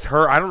in with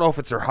her, I don't know if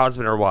it's her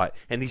husband or what,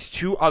 and these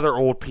two other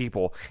old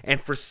people. And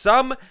for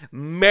some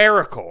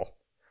miracle,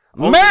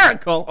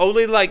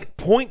 only like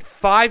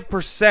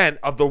 0.5%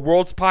 of the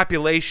world's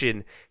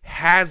population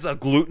has a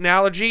gluten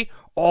allergy.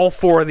 All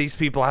four of these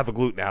people have a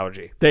gluten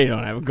allergy. They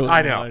don't have a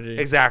gluten allergy. I know,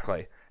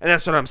 exactly. And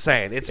that's what I'm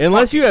saying. It's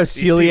unless you have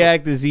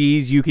celiac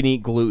disease, you can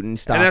eat gluten.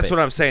 Stop and that's what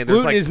I'm saying.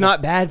 Gluten is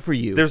not bad for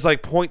you. There's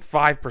like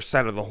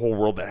 0.5% of the whole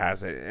world that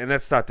has it. And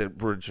that's not the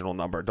original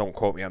number. Don't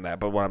quote me on that.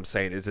 But what I'm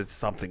saying is it's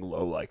something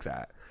low like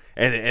that.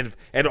 And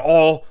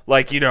all,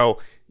 like, you know,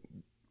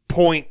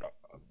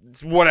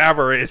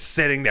 whatever is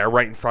sitting there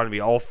right in front of me,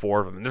 all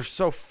 4 of them, and they're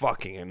so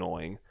fucking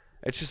annoying.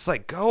 It's just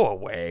like, go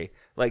away.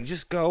 Like,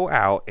 just go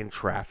out in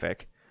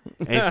traffic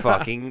and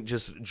fucking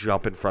just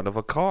jump in front of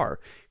a car,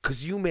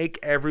 because you make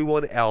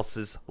everyone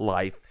else's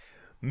life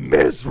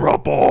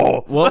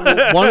miserable. Well,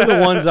 one of the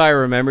ones I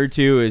remember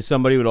too is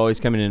somebody would always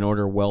come in and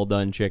order well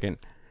done chicken.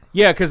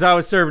 Yeah, because I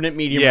was serving it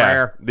medium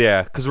rare.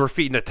 Yeah, because we're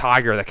feeding a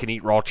tiger that can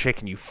eat raw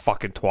chicken, you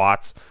fucking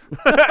twats. You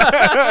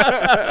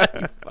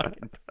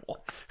fucking twat.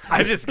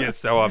 I just get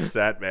so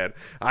upset, man.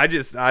 I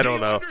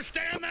don't know.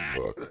 Understand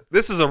that?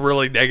 This is a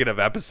really negative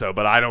episode,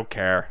 but I don't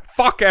care.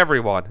 Fuck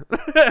everyone.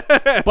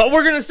 But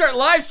we're gonna start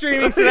live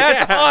streaming, so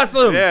that's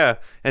awesome. Yeah,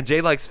 and Jay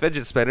likes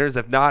fidget spinners.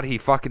 If not, he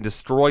fucking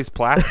destroys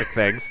plastic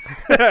things.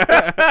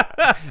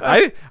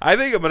 I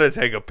think I'm gonna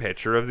take a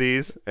picture of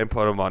these and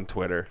put them on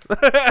Twitter.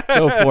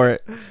 Go for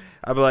it.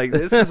 I'm like,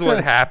 this is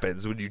what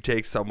happens when you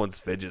take someone's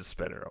fidget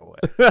spinner away.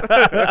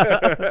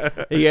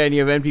 Yeah, and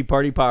you have empty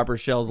party popper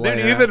shells Dude, laying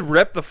you around. even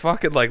rip the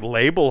fucking like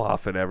label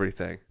off and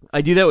everything.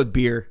 I do that with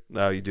beer.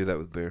 No, you do that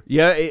with beer.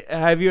 Yeah,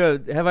 have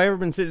I ever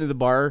been sitting at the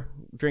bar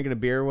drinking a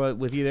beer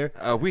with you there?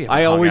 We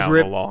haven't hung out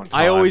in a long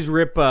time. I always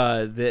rip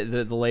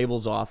the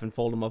labels off and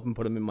fold them up and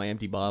put them in my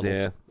empty bottles.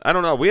 Yeah, I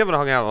don't know. We haven't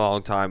hung out in a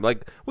long time.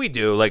 Like we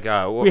do. Like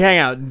we hang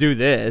out and do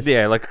this.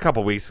 Yeah, like a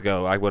couple weeks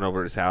ago, I went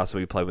over to his house and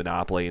we played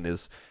Monopoly, and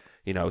his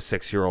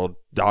 6-year-old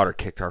daughter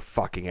kicked our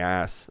fucking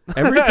ass.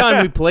 Every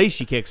time we play,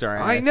 she kicks our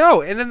ass. I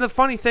know. And then the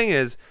funny thing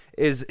is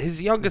his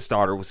youngest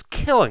daughter was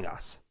killing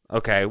us.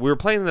 Okay, we were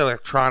playing the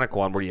electronic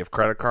one where you have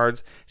credit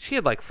cards. She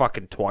had like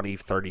fucking 20,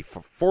 30,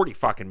 40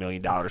 fucking $1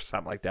 million,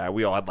 something like that.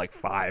 We all had like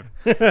 5.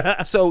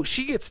 So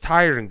she gets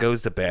tired and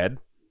goes to bed.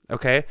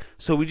 Okay,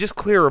 so we just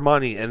clear her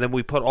money, and then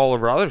we put all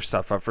of her other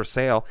stuff up for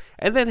sale,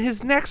 and then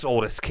his next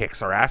oldest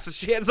kicks our ass, and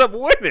she ends up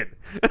winning.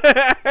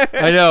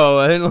 I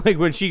know, and like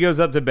when she goes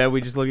up to bed, we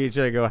just look at each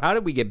other and go, how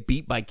did we get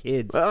beat by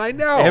kids? I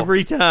know.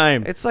 Every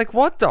time. It's like,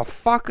 what the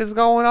fuck is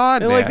going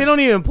on, And man? like they don't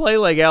even play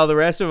like how the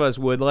rest of us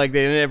would. Like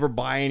they didn't ever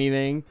buy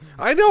anything.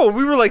 I know.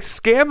 We were like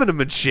scamming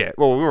them and shit.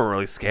 Well, we weren't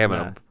really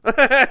scamming them.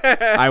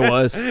 I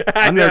was.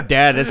 I'm their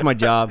dad. That's my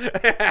job.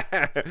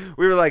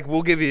 We were like,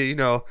 we'll give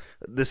you,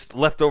 this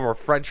leftover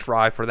French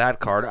fry for that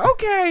card.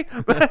 Okay.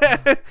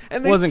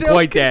 And It wasn't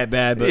quite that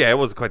bad. But yeah, it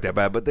wasn't quite that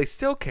bad, but they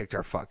still kicked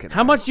our fucking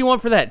how ass. much do you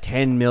want for that?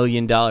 $10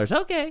 million.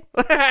 Okay.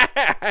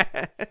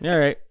 All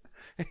right.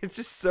 It's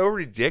just so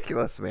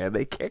ridiculous, man.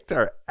 They kicked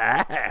our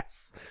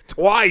ass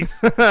twice.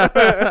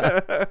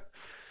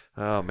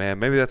 Oh man,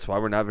 maybe that's why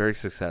we're not very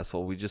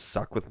successful. We just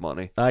suck with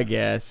money. I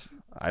guess.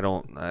 I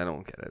don't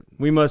get it.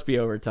 We must be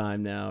over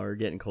time now, or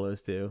getting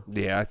close to.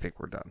 Yeah, I think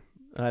we're done.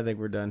 I think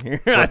we're done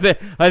here. I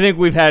think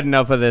we've had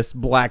enough of this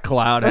black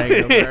cloud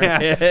hanging over our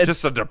heads.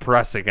 Just a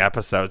depressing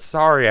episode.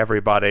 Sorry,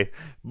 everybody.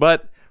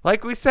 But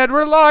like we said,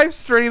 we're live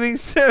streaming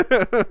soon.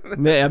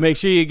 Make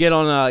sure you get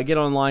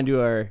online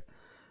to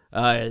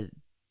our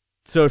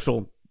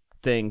social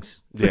things.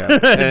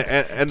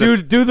 Yeah, and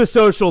do the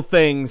social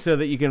things so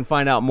that you can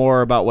find out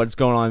more about what's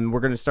going on. We're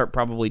going to start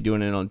probably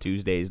doing it on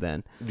Tuesdays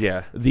then.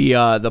 yeah,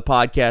 The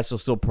podcast will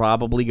still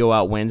probably go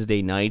out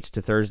Wednesday nights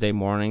to Thursday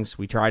mornings.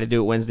 We try to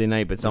do it Wednesday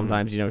night, but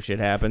sometimes shit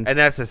happens. and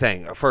that's the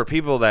thing for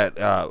people that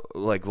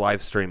like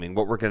live streaming.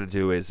 What we're gonna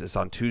do is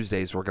on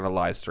Tuesdays we're gonna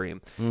live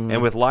stream,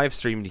 and with live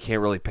stream you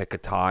can't really pick a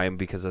time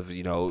because of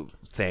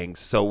things.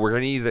 So we're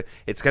gonna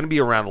it's gonna be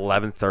around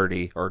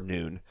 11:30 or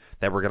noon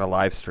that we're gonna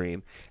live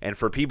stream, and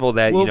for people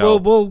that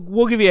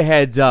we'll give you a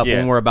heads up Yeah.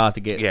 when we're about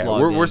to get yeah,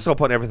 logged we're in. still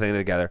putting everything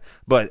together,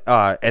 but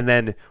and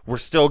then we're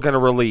still gonna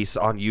release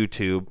on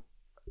YouTube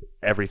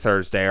every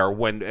Thursday, or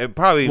when it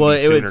probably Well, be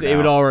sooner it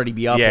would now. already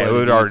be up. Yeah, it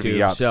would already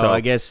be up. So I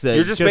guess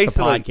you're just the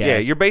basically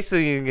podcast. you're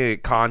basically gonna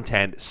get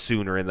content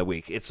sooner in the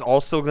week. It's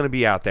also going to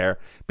be out there.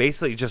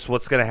 Basically, just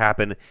what's going to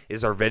happen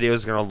is our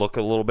videos are going to look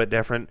a little bit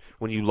different.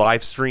 When you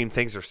live stream,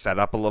 things are set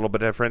up a little bit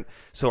different.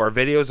 So our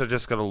videos are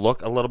just going to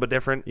look a little bit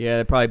different. Yeah,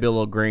 it'd probably be a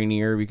little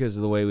grainier because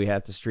of the way we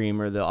have to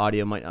stream, or the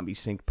audio might not be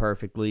synced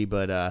perfectly.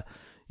 But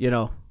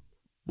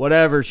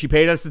whatever. She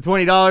paid us the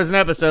 $20 an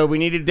episode. We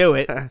need to do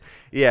it.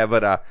 Yeah,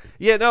 but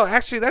no,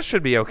 actually that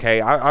should be okay.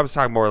 I was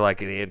talking more like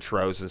the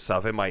intros and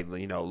stuff. It might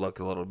look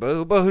a little,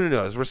 but who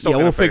knows? We're still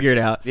We'll figure it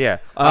out. Yeah,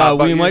 we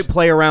but might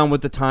play around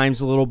with the times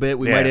a little bit.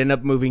 We Yeah. might end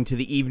up moving to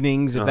the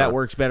evenings if that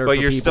works better. But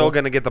for you're people. still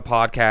going to get the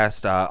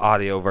podcast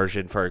audio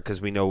version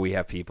because we know we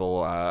have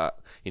people.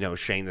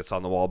 Shane that's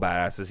on the wall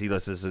badasses. He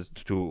listens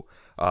to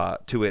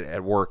it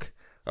at work.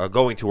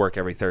 Going to work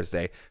every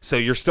Thursday, so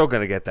you're still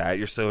going to get that.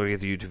 You're still going to get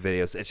the YouTube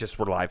videos. It's just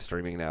we're live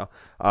streaming now,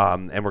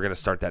 and we're going to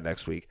start that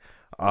next week.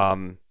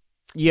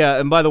 Yeah,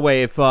 and by the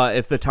way, if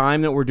the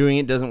time that we're doing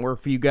it doesn't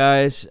work for you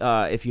guys,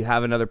 if you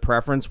have another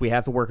preference, we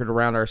have to work it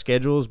around our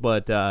schedules.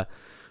 But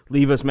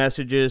leave us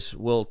messages.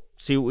 We'll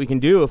see what we can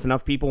do. If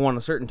enough people want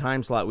a certain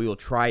time slot, we will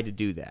try to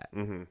do that.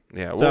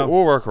 Yeah, So-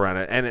 we'll work around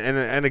it.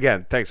 And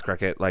again, thanks,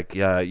 Cricket. Like,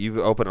 you've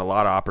opened a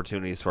lot of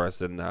opportunities for us.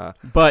 And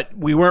But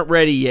we weren't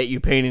ready yet, you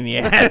pain in the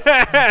ass.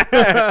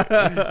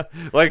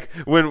 like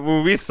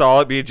when we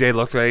saw it, me and Jay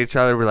looked at each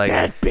other. We're like,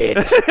 That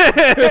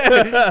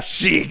bitch.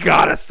 she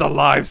got us the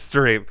live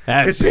stream.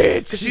 That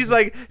bitch. Cause she's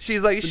like,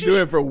 Been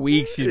doing it for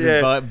weeks. She's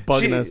been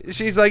bugging us.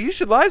 She's like, you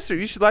should live stream.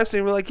 You should live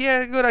stream. We're like,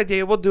 yeah, good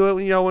idea. We'll do it.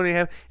 When we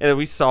have. And then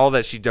we saw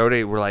that she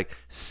donated. We're like,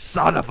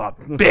 son of a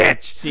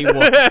bitch. She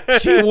won.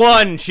 She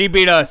won. She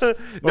beat us. But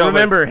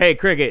remember, hey,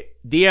 Cricket,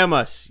 DM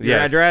us your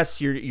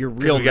address, your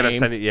real we gotta name.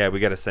 send it. We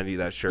gotta send you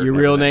that shirt. Your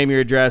and real everything. name, your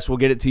address. We'll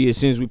get it to you as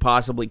soon as we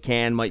possibly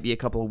can. Might be a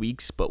couple of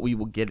weeks, but we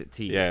will get it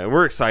to you. Yeah, and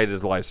we're excited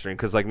to live stream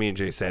because, like me and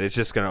Jay said, it's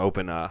just gonna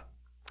open a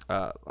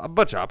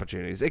bunch of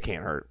opportunities. It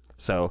can't hurt.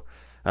 So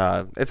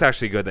it's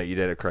actually good that you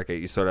did it,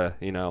 Cricket. You sort of,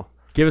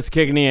 Give us a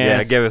kick in the ass.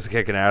 Yeah, give us a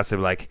kick in the ass and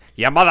be like,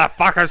 yeah,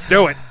 motherfuckers,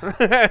 do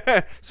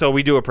it. So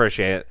we do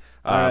appreciate it.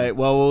 All right.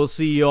 Well, we'll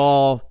see you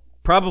all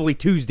probably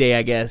Tuesday,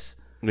 I guess.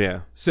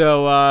 Yeah.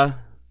 So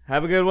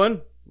have a good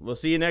one. We'll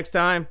see you next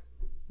time.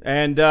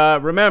 And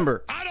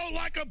remember, I don't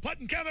like them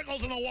putting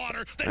chemicals in the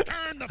water that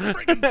turn the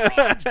friggin'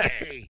 frogs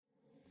gay.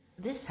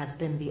 This has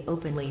been the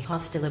Openly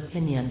Hostile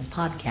Opinions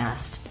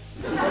podcast.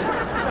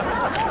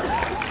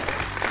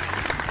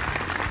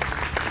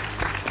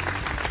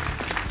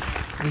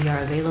 We are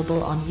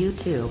available on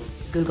YouTube,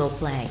 Google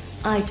Play,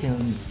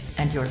 iTunes,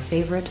 and your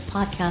favorite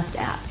podcast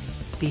app.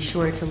 Be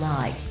sure to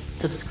like,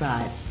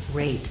 subscribe,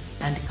 rate,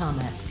 and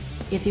comment.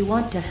 If you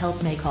want to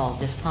help make all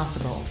this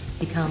possible,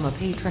 become a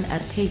patron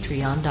at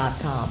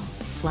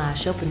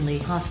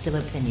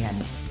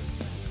patreon.com/openlyhostileopinions.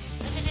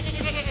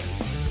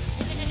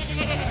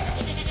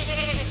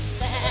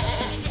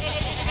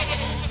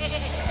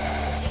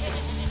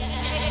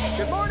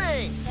 Good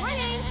morning.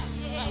 Morning.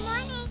 Good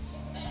morning.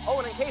 Oh,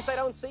 and in case I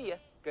don't see you,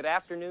 good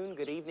afternoon,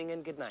 good evening,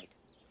 and good night.